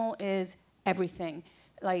the animal is everything.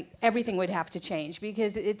 Like, everything would have to change,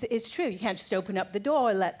 because it's true. You can't just open up the door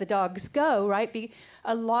and let the dogs go, right?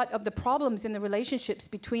 A lot of the problems in the relationships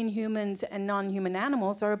between humans and non-human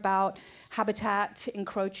animals are about habitat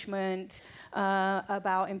encroachment,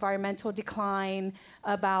 about environmental decline,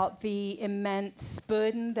 about the immense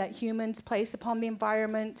burden that humans place upon the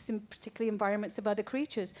environments, and particularly environments of other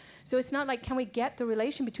creatures. So it's not like, can we get the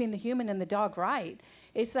relation between the human and the dog right?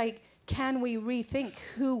 It's like, can we rethink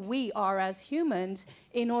who we are as humans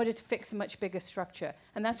in order to fix a much bigger structure?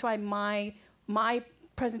 And that's why my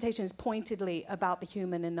presentation is pointedly about the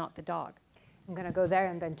human and not the dog. I'm going to go there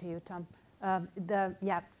and then to you, Tom.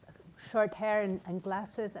 Short hair and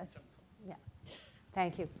glasses. Yeah,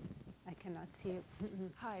 thank you. I cannot see you.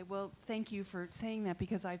 Hi, well, thank you for saying that,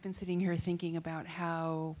 because I've been sitting here thinking about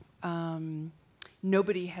how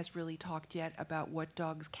nobody has really talked yet about what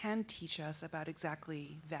dogs can teach us about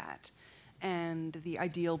exactly that. And the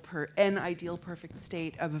ideal perfect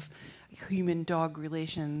state of human-dog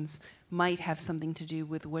relations might have something to do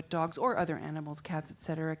with what dogs or other animals, cats,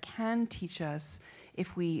 etc., can teach us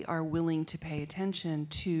if we are willing to pay attention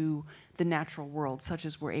to the natural world, such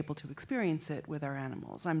as we're able to experience it with our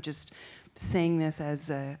animals. I'm just saying this as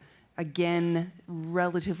a, again,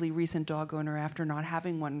 relatively recent dog owner after not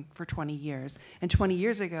having one for 20 years. And 20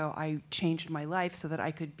 years ago, I changed my life so that I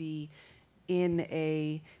could be in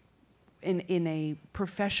a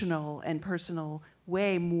professional and personal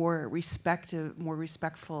way more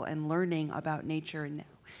respectful and learning about nature.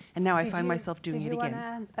 And now I find myself doing it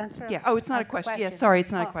again. Answer yeah. Oh, it's not a question. Yeah. Sorry,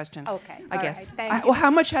 it's not a question. Okay. I guess. Right, well, how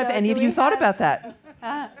much have any of you thought about that?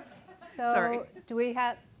 Sorry. Do we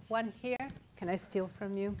have one here? Can I steal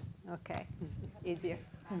from you? Okay. Easier.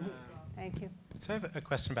 Thank you. So I have a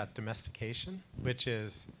question about domestication, which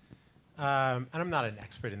is, and I'm not an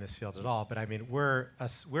expert in this field at all, but I mean, we're a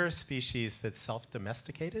species that's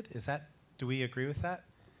self-domesticated. Is that? Do we agree with that?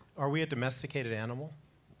 Are we a domesticated animal?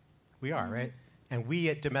 We are, right? And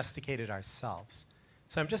we domesticated ourselves.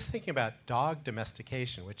 So I'm just thinking about dog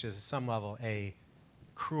domestication, which is at some level a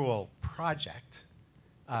cruel project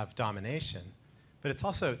of domination. But it's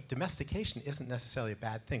also, domestication isn't necessarily a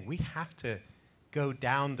bad thing. We have to go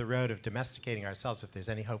down the road of domesticating ourselves if there's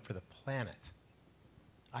any hope for the planet,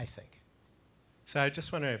 I think. So I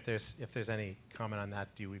just wonder if there's any comment on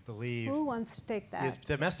that. Do we believe? Who wants to take that? Is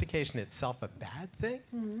domestication itself a bad thing?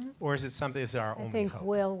 Or is it something that's our only hope? I think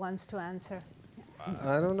Will wants to answer.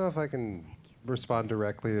 I don't know if I can respond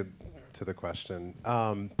directly to the question,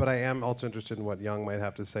 but I am also interested in what Young might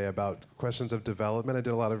have to say about questions of development. I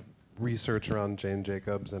did a lot of research around Jane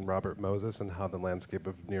Jacobs and Robert Moses and how the landscape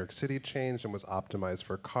of New York City changed and was optimized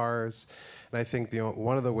for cars. And I think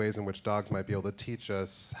one of the ways in which dogs might be able to teach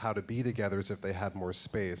us how to be together is if they had more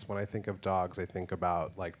space. When I think of dogs, I think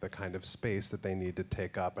about like the kind of space that they need to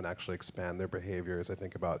take up and actually expand their behaviors. I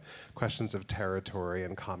think about questions of territory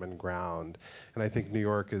and common ground. And I think New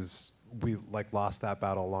York we lost that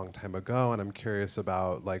battle a long time ago, and I'm curious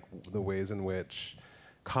about like the ways in which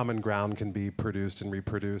common ground can be produced and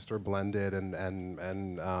reproduced or blended, and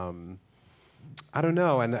I don't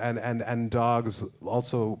know, and dogs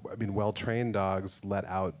also, I mean, well-trained dogs let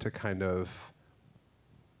out to kind of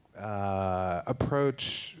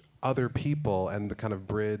approach other people and the kind of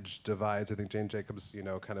bridge divides. I think Jane Jacobs,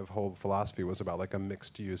 kind of whole philosophy was about like a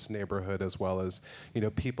mixed-use neighborhood, as well as,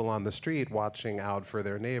 people on the street watching out for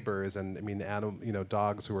their neighbors. And I mean,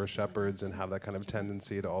 dogs who are shepherds and have that kind of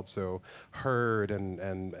tendency to also herd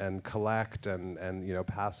and collect and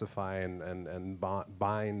pacify and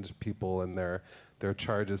bind people and their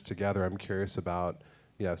charges together. I'm curious about,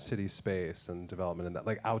 city space and development in that,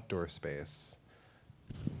 like outdoor space.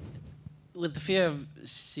 With the fear of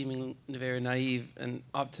seeming very naive and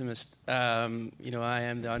optimist, I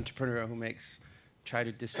am the entrepreneur who try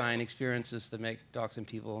to design experiences that make dogs and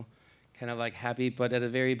people kind of like happy, but at a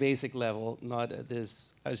very basic level, not at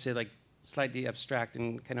this, I would say, like slightly abstract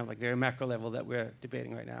and kind of like very macro level that we're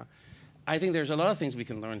debating right now. I think there's a lot of things we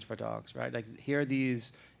can learn for dogs, right? Like here are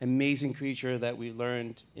these amazing creatures that we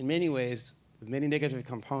learned in many ways, with many negative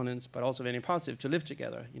components, but also very positive, to live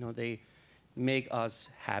together. They make us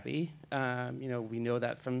happy. We know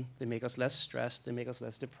that they make us less stressed, they make us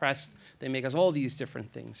less depressed, they make us all these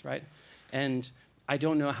different things, right? And I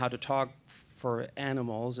don't know how to talk for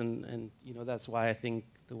animals, and that's why I think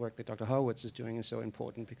the work that Dr. Horowitz is doing is so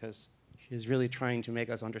important, because she's really trying to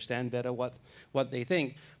make us understand better what they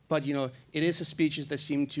think. But it is a species that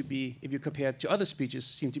seem to be, if you compare it to other species,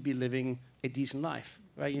 seem to be living a decent life,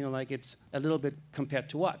 right? Like it's a little bit compared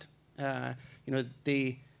to what?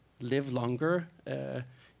 They live longer.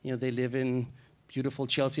 They live in beautiful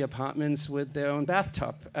Chelsea apartments with their own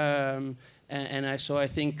bathtub. So I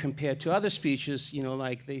think compared to other species,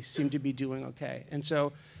 like they seem to be doing okay. And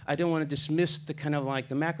so I don't want to dismiss the kind of like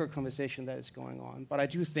the macro conversation that is going on, but I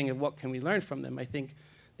do think of what can we learn from them. I think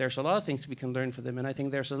there's a lot of things we can learn from them, and I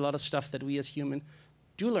think there's a lot of stuff that we as humans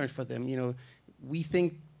do learn from them. We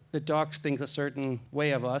think the dogs think a certain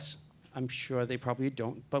way of us. I'm sure they probably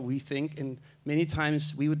don't, but we think, and many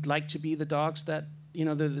times we would like to be the dogs that,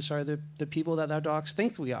 the people that our dogs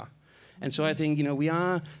think we are. And so I think, we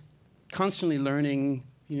are constantly learning,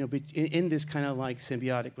 in this kind of like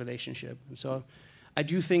symbiotic relationship. And so I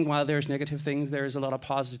do think while there's negative things, there's a lot of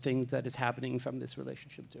positive things that is happening from this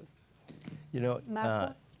relationship too.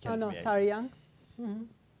 Marco? Oh no, sorry, Young. Mm-hmm.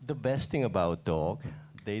 The best thing about dog,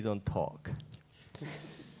 they don't talk.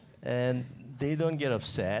 And they don't get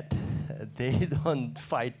upset. They don't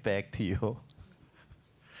fight back to you.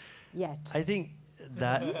 Yet. I think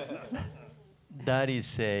that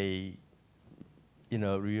is a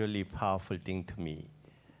really powerful thing to me.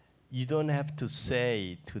 You don't have to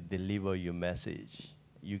say to deliver your message.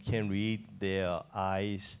 You can read their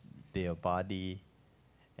eyes, their body,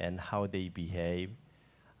 and how they behave.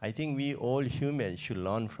 I think we all humans should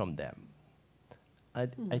learn from them. I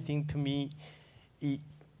think to me,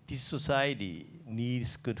 this society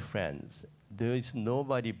needs good friends. There is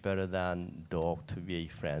nobody better than dog to be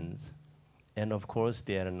friends. And of course,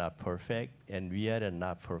 they are not perfect, and we are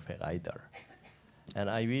not perfect either. And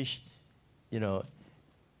I wish, we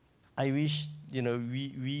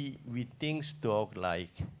think dog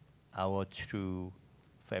like our true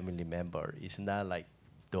family member. It's not like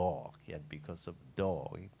dog, and because of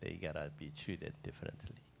dog, they gotta be treated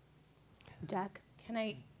differently. Jack? Can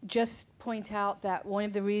I just point out that one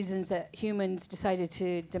of the reasons that humans decided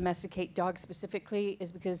to domesticate dogs specifically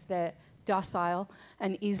is because they're docile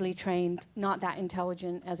and easily trained, not that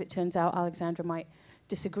intelligent, as it turns out. Alexandra might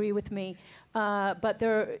disagree with me. But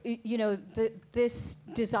this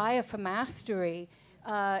desire for mastery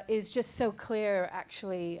is just so clear,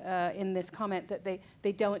 actually, in this comment that they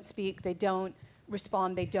don't speak, they don't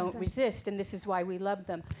respond, they don't resist, and this is why we love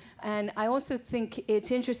them. And I also think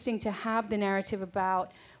it's interesting to have the narrative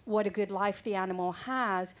about what a good life the animal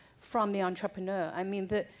has from the entrepreneur. I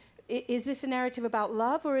mean, is this a narrative about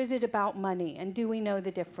love, or is it about money? And do we know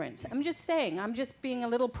the difference? I'm just saying, I'm just being a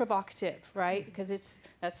little provocative, right? Because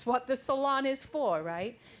that's what the salon is for,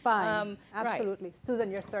 right? Fine, absolutely. Right.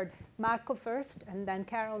 Susan, you're third. Marco first, and then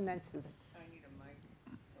Carol, and then Susan. I need a mic.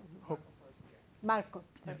 Marco.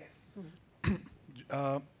 Okay.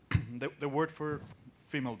 The word for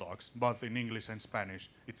female dogs, both in English and Spanish,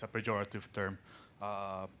 it's a pejorative term.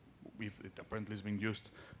 It apparently is being used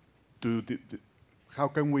to. How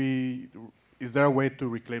can we? Is there a way to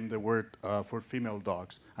reclaim the word for female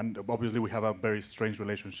dogs? And obviously, we have a very strange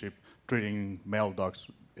relationship treating male dogs,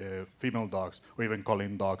 female dogs, or even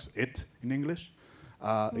calling dogs "it" in English.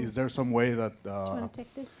 Is there some way that? Do you want to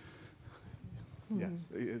take this? Yes,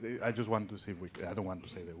 I just want to see if I don't want to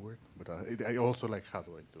say the word, but I also like how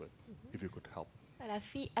do I do it, if you could help. But I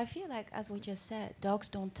feel like, as we just said, dogs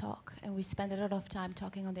don't talk, and we spend a lot of time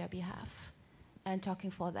talking on their behalf and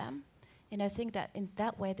talking for them. And I think that in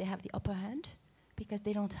that way they have the upper hand, because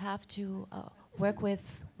they don't have to work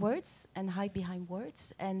with words and hide behind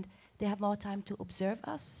words, and they have more time to observe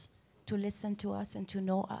us, to listen to us, and to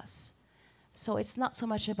know us. So it's not so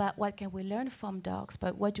much about what can we learn from dogs,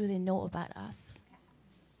 but what do they know about us.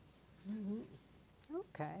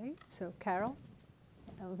 Okay, so Carol,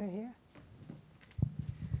 over here.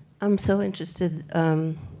 I'm so interested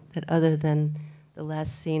that other than the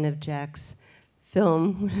last scene of Jack's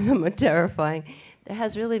film, which is somewhat terrifying, there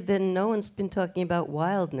has really been, no one's been talking about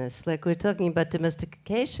wildness. Like we're talking about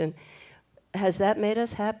domestication. Has that made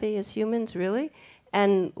us happy as humans, really?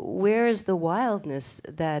 And where is the wildness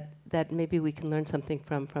that maybe we can learn something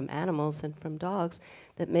from animals and from dogs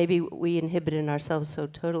that maybe we inhibit in ourselves so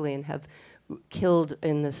totally and have killed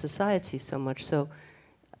in the society so much? So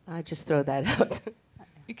I just throw that out.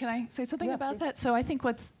 Can I say something about that? So I think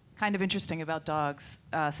what's kind of interesting about dogs,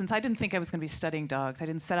 since I didn't think I was going to be studying dogs, I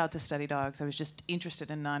didn't set out to study dogs, I was just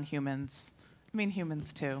interested in non-humans. I mean,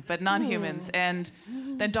 humans too, but non-humans. And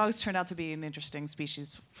then dogs turned out to be an interesting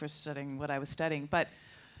species for studying what I was studying. But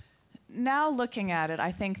now looking at it,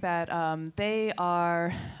 I think that they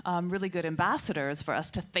are really good ambassadors for us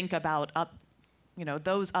to think about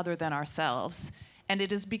those other than ourselves. And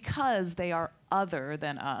it is because they are other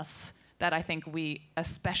than us that I think we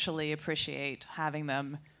especially appreciate having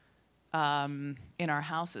them in our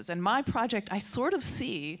houses. And my project, I sort of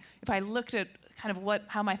see, if I looked at kind of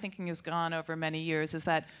how my thinking has gone over many years, is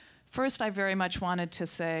that first I very much wanted to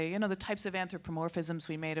say, the types of anthropomorphisms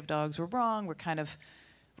we made of dogs were wrong. We're kind of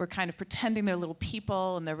pretending they're little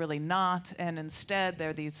people, and they're really not. And instead,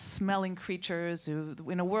 they're these smelling creatures who,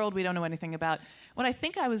 in a world we don't know anything about. What I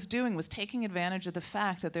think I was doing was taking advantage of the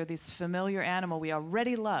fact that they're this familiar animal we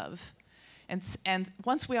already love. And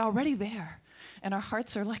once we're already there, and our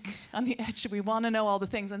hearts are like on the edge, we want to know all the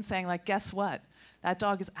things, and saying, like, guess what? That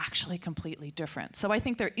dog is actually completely different. So I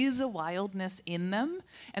think there is a wildness in them,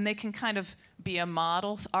 and they can kind of be a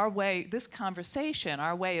model. Our way, this conversation,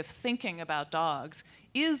 our way of thinking about dogs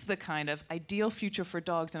is the kind of ideal future for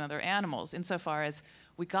dogs and other animals, insofar as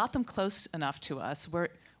we got them close enough to us.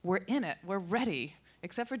 We're in it. We're ready.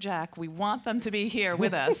 Except for Jack, we want them to be here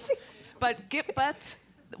with us. But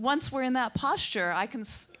once we're in that posture, I can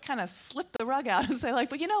kind of slip the rug out and say, like,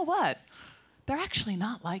 but you know what? They're actually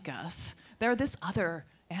not like us. They're this other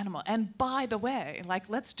animal. And by the way, like,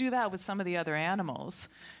 let's do that with some of the other animals.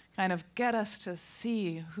 Kind of get us to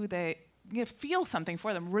see who they, feel something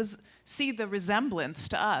for them, see the resemblance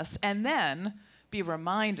to us, and then be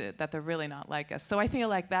reminded that they're really not like us. So I feel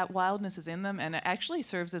like that wildness is in them, and it actually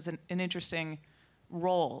serves as an interesting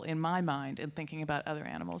role in my mind in thinking about other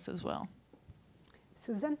animals as well.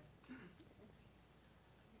 Susan?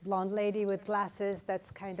 Blonde lady with glasses that's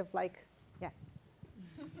kind of like,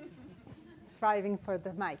 thriving for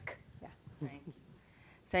the mic. Yeah.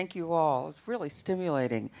 Thank you all. It's really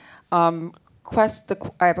stimulating. I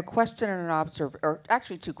have a question and an observation, or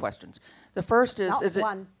actually two questions. The first is,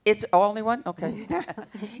 it's only one? Okay.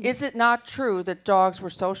 Is it not true that dogs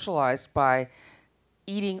were socialized by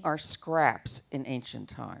eating our scraps in ancient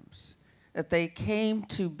times? That they came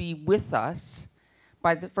to be with us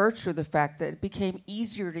by the virtue of the fact that it became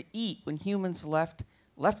easier to eat when humans left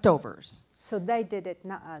leftovers. So they did it,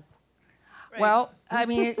 not us. Right. Well, I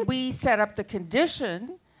mean, we set up the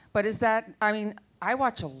condition, but is that, I mean, I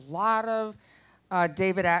watch a lot of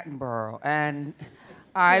David Attenborough, and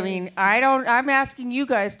I mean, I'm asking you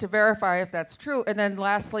guys to verify if that's true. And then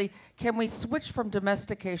lastly, can we switch from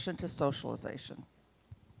domestication to socialization?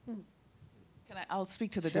 I'll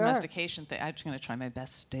speak to the domestication thing. I'm just going to try my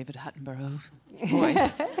best David Attenborough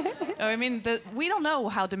voice. No, I mean, we don't know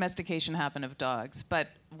how domestication happened of dogs, but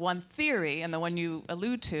one theory, and the one you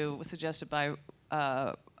allude to, was suggested by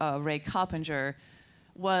Ray Coppinger,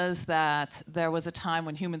 was that there was a time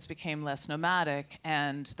when humans became less nomadic,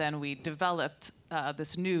 and then we developed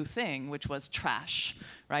this new thing, which was trash,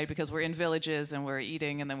 right? Because we're in villages and we're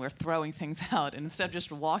eating, and then we're throwing things out, and instead of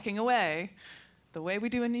just walking away, the way we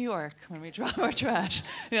do in New York when we drop our trash,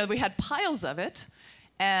 we had piles of it,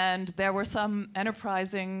 and there were some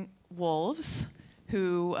enterprising wolves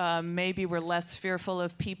who maybe were less fearful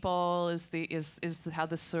of people, is how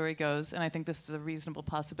the story goes, and I think this is a reasonable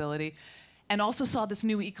possibility, and also saw this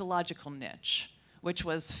new ecological niche, which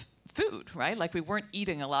was food, right? Like, we weren't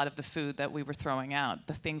eating a lot of the food that we were throwing out,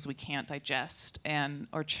 the things we can't digest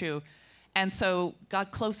or chew, and so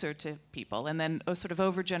got closer to people, and then sort of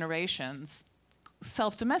over generations,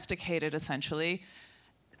 self-domesticated, essentially,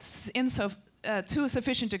 to a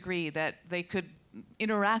sufficient degree that they could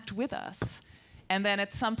interact with us. And then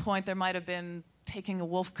at some point, there might have been taking a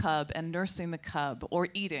wolf cub and nursing the cub, or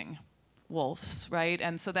eating wolves, right?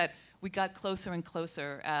 And so that we got closer and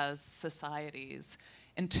closer as societies.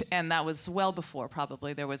 And that was well before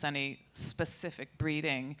probably there was any specific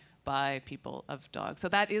breeding by people of dogs. So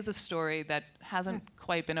that is a story that hasn't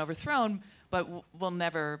quite been overthrown, but will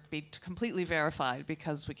never be completely verified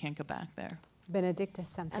because we can't go back there. Benedicta,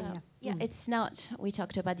 something. Yeah, it's not. We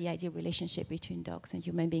talked about the ideal relationship between dogs and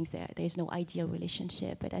human beings. There's no ideal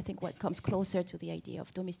relationship, but I think what comes closer to the idea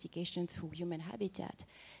of domestication through human habitat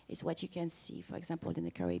is what you can see, for example, in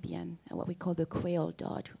the Caribbean, and what we call the Creole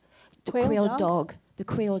dog. The Creole dog. The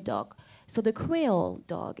Creole dog. So the Creole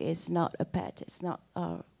dog is not a pet. It's not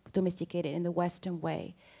domesticated in the Western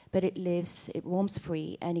way, but it lives, it roams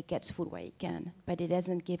free, and it gets food where it can. But it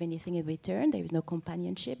doesn't give anything in return. There is no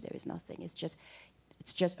companionship. There is nothing. It's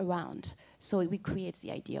just around. So it recreates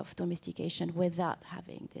the idea of domestication without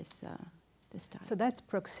having this type. So that's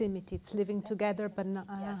proximity. It's living together, but not.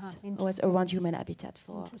 Yes. Or it's around human habitat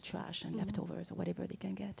for trash and leftovers or whatever they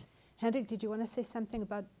can get. Henrik, did you want to say something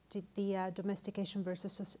about the domestication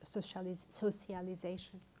versus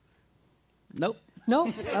socialization? Nope.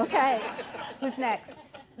 No? Okay. Who's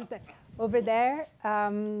next? Over there,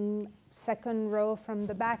 second row from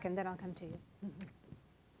the back, and then I'll come to you.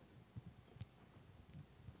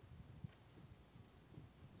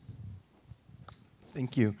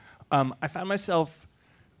 Thank you. I found myself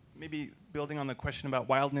maybe building on the question about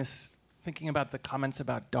wildness, thinking about the comments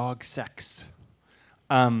about dog sex.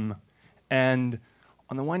 And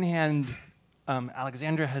on the one hand,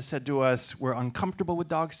 Alexandra has said to us, we're uncomfortable with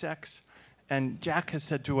dog sex. And Jack has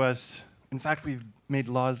said to us, in fact, we've made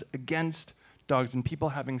laws against dogs and people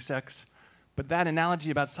having sex. But that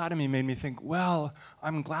analogy about sodomy made me think, well,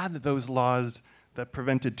 I'm glad that those laws that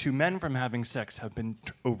prevented two men from having sex have been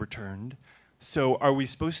overturned. So are we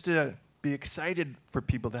supposed to be excited for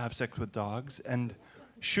people to have sex with dogs? And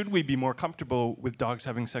should we be more comfortable with dogs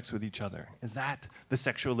having sex with each other? Is that the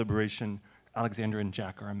sexual liberation Alexandra and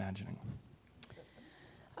Jack are imagining?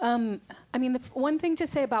 I mean, the one thing to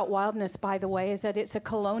say about wildness, by the way, is that it's a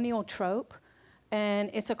colonial trope. And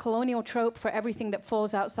it's a colonial trope for everything that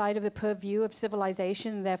falls outside of the purview of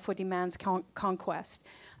civilization, and therefore demands conquest.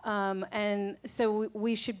 And so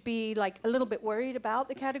we should be like a little bit worried about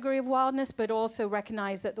the category of wildness, but also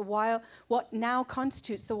recognize that the wild, what now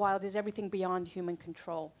constitutes the wild, is everything beyond human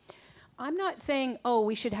control. I'm not saying, oh,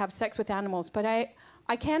 we should have sex with animals, but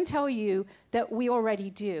I can tell you that we already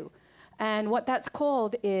do. And what that's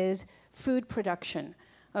called is food production.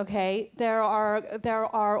 Okay, there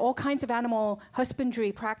are all kinds of animal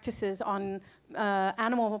husbandry practices on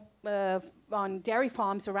on dairy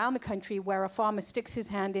farms around the country where a farmer sticks his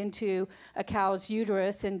hand into a cow's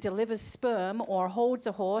uterus and delivers sperm, or holds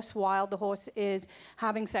a horse while the horse is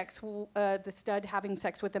having sex, the stud having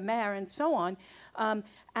sex with the mare, and so on.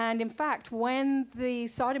 And in fact, when the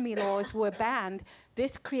sodomy laws were banned,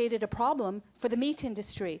 this created a problem for the meat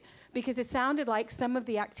industry, because it sounded like some of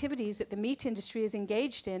the activities that the meat industry is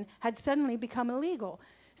engaged in had suddenly become illegal.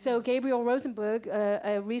 So Gabriel Rosenberg,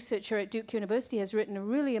 a researcher at Duke University, has written a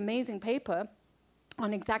really amazing paper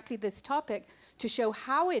on exactly this topic to show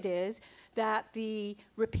how it is that the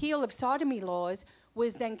repeal of sodomy laws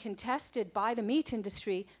was then contested by the meat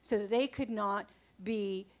industry so that they could not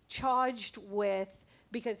be charged with,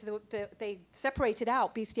 because they separated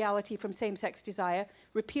out bestiality from same-sex desire,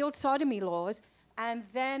 repealed sodomy laws, and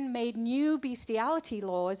then made new bestiality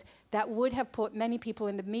laws that would have put many people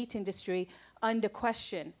in the meat industry under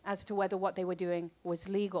question as to whether what they were doing was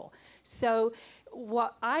legal. So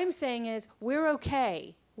what I'm saying is we're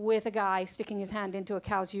okay with a guy sticking his hand into a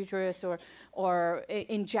cow's uterus or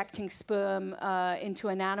injecting sperm into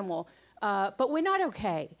an animal, but we're not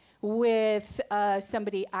okay with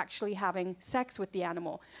somebody actually having sex with the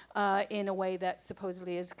animal in a way that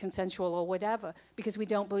supposedly is consensual or whatever, because we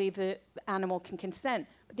don't believe the animal can consent.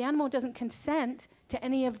 But the animal doesn't consent to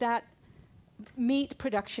any of that meat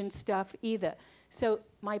production stuff either. So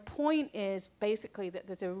my point is basically that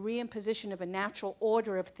there's a reimposition of a natural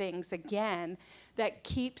order of things again that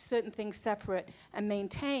keeps certain things separate and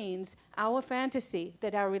maintains our fantasy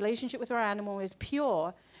that our relationship with our animal is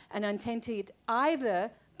pure and untainted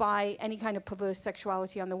either by any kind of perverse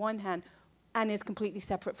sexuality on the one hand and is completely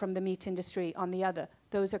separate from the meat industry on the other.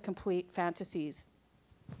 Those are complete fantasies.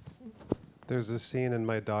 There's a scene in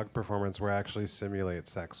my dog performance where I actually simulate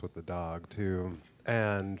sex with the dog too.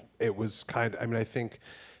 And it was I think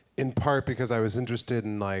in part because I was interested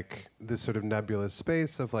in like this sort of nebulous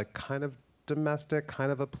space of like kind of domestic,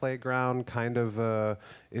 kind of a playground, kind of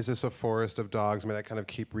is this a forest of dogs? I mean, I kind of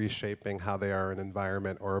keep reshaping how they are an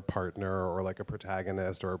environment or a partner or like a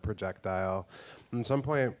protagonist or a projectile. And at some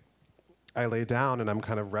point, I lay down and I'm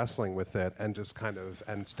kind of wrestling with it and just kind of,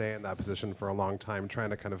 and stay in that position for a long time, trying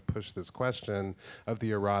to kind of push this question of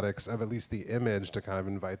the erotics, of at least the image, to kind of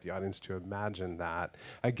invite the audience to imagine that.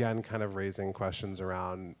 Again, kind of raising questions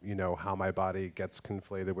around, you know, how my body gets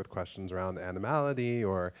conflated with questions around animality,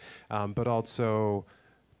 or, but also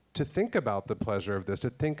to think about the pleasure of this, to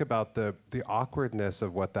think about the awkwardness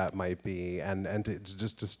of what that might be, and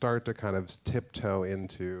just to start to kind of tiptoe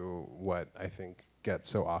into what I think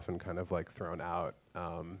gets so often kind of like thrown out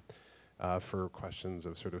for questions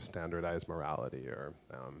of sort of standardized morality, or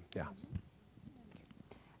yeah.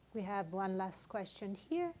 We have one last question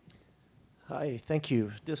here. Hi, thank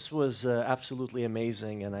you. This was absolutely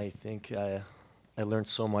amazing, and I think I learned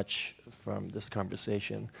so much from this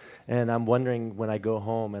conversation. And I'm wondering, when I go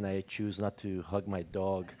home and I choose not to hug my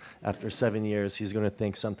dog after 7 years, he's going to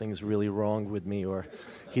think something's really wrong with me, or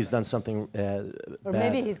he's done something Or bad.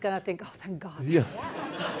 maybe he's going to think, oh, thank God. Yeah.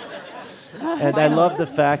 And I love the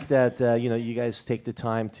fact that you know, you guys take the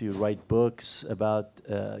time to write books about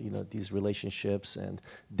you know, these relationships, and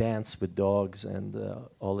dance with dogs, and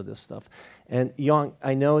all of this stuff. And Yang,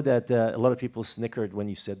 I know that a lot of people snickered when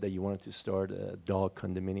you said that you wanted to start a dog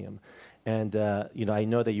condominium. And you know, I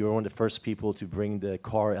know that you were one of the first people to bring the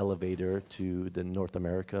car elevator to the North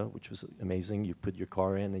America, which was amazing. You put your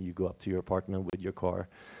car in and you go up to your apartment with your car.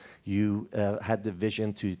 You had the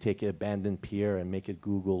vision to take an abandoned pier and make it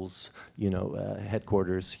Google's, you know,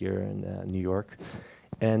 headquarters here in New York.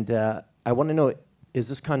 And I want to know, is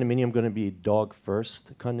this condominium going to be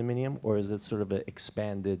dog-first condominium, or is it sort of an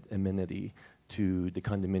expanded amenity to the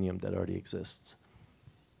condominium that already exists?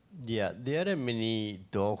 Yeah, there are many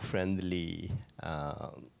dog-friendly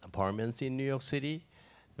apartments in New York City,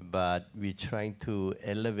 but we're trying to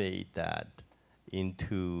elevate that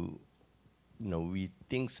into, you know,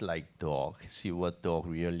 things like dog, see what dog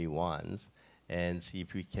really wants, and see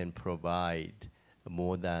if we can provide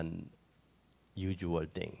more than usual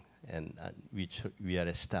thing. And we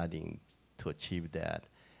are studying to achieve that.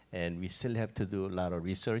 And we still have to do a lot of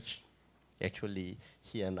research. Actually,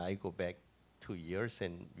 he and I go back 2 years,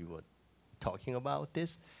 and we were talking about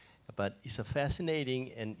this. But it's a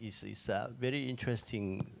fascinating, and it's a very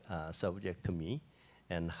interesting subject to me,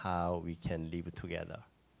 and how we can live together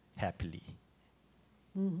happily.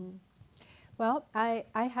 Mm-hmm. Well, I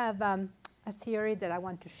have a theory that I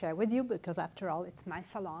want to share with you, because after all, it's my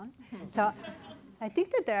salon. So I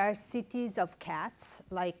think that there are cities of cats,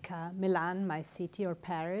 like Milan, my city, or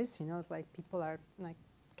Paris, you know, like people are like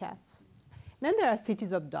cats. And then there are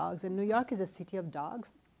cities of dogs, and New York is a city of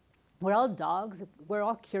dogs. We're all dogs. We're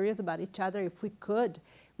all curious about each other. If we could,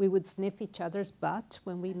 we would sniff each other's butt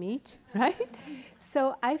when we meet, right?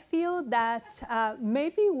 So I feel that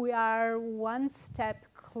maybe we are one step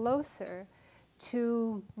closer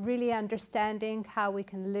to really understanding how we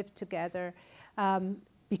can live together,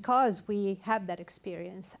 because we have that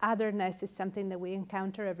experience. Otherness is something that we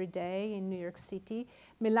encounter every day in New York City.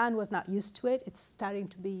 Milan was not used to it. It's starting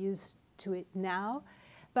to be used to it now.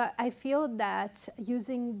 But I feel that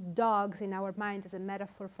using dogs in our mind as a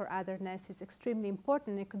metaphor for otherness is extremely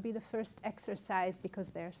important. It could be the first exercise,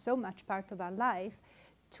 because they're so much part of our life,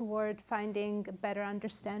 toward finding a better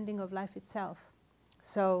understanding of life itself.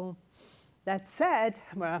 So that said,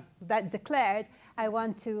 well, that declared, I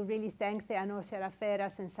want to really thank the Anos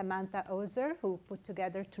Raferas and Samantha Ozer, who put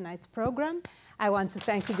together tonight's program. I want to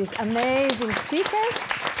thank these amazing speakers.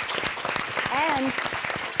 And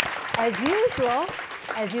as usual,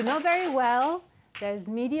 as you know very well, there's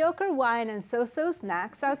mediocre wine and so-so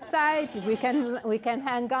snacks outside. We can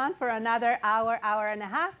hang on for another hour, hour and a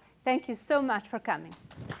half. Thank you so much for coming.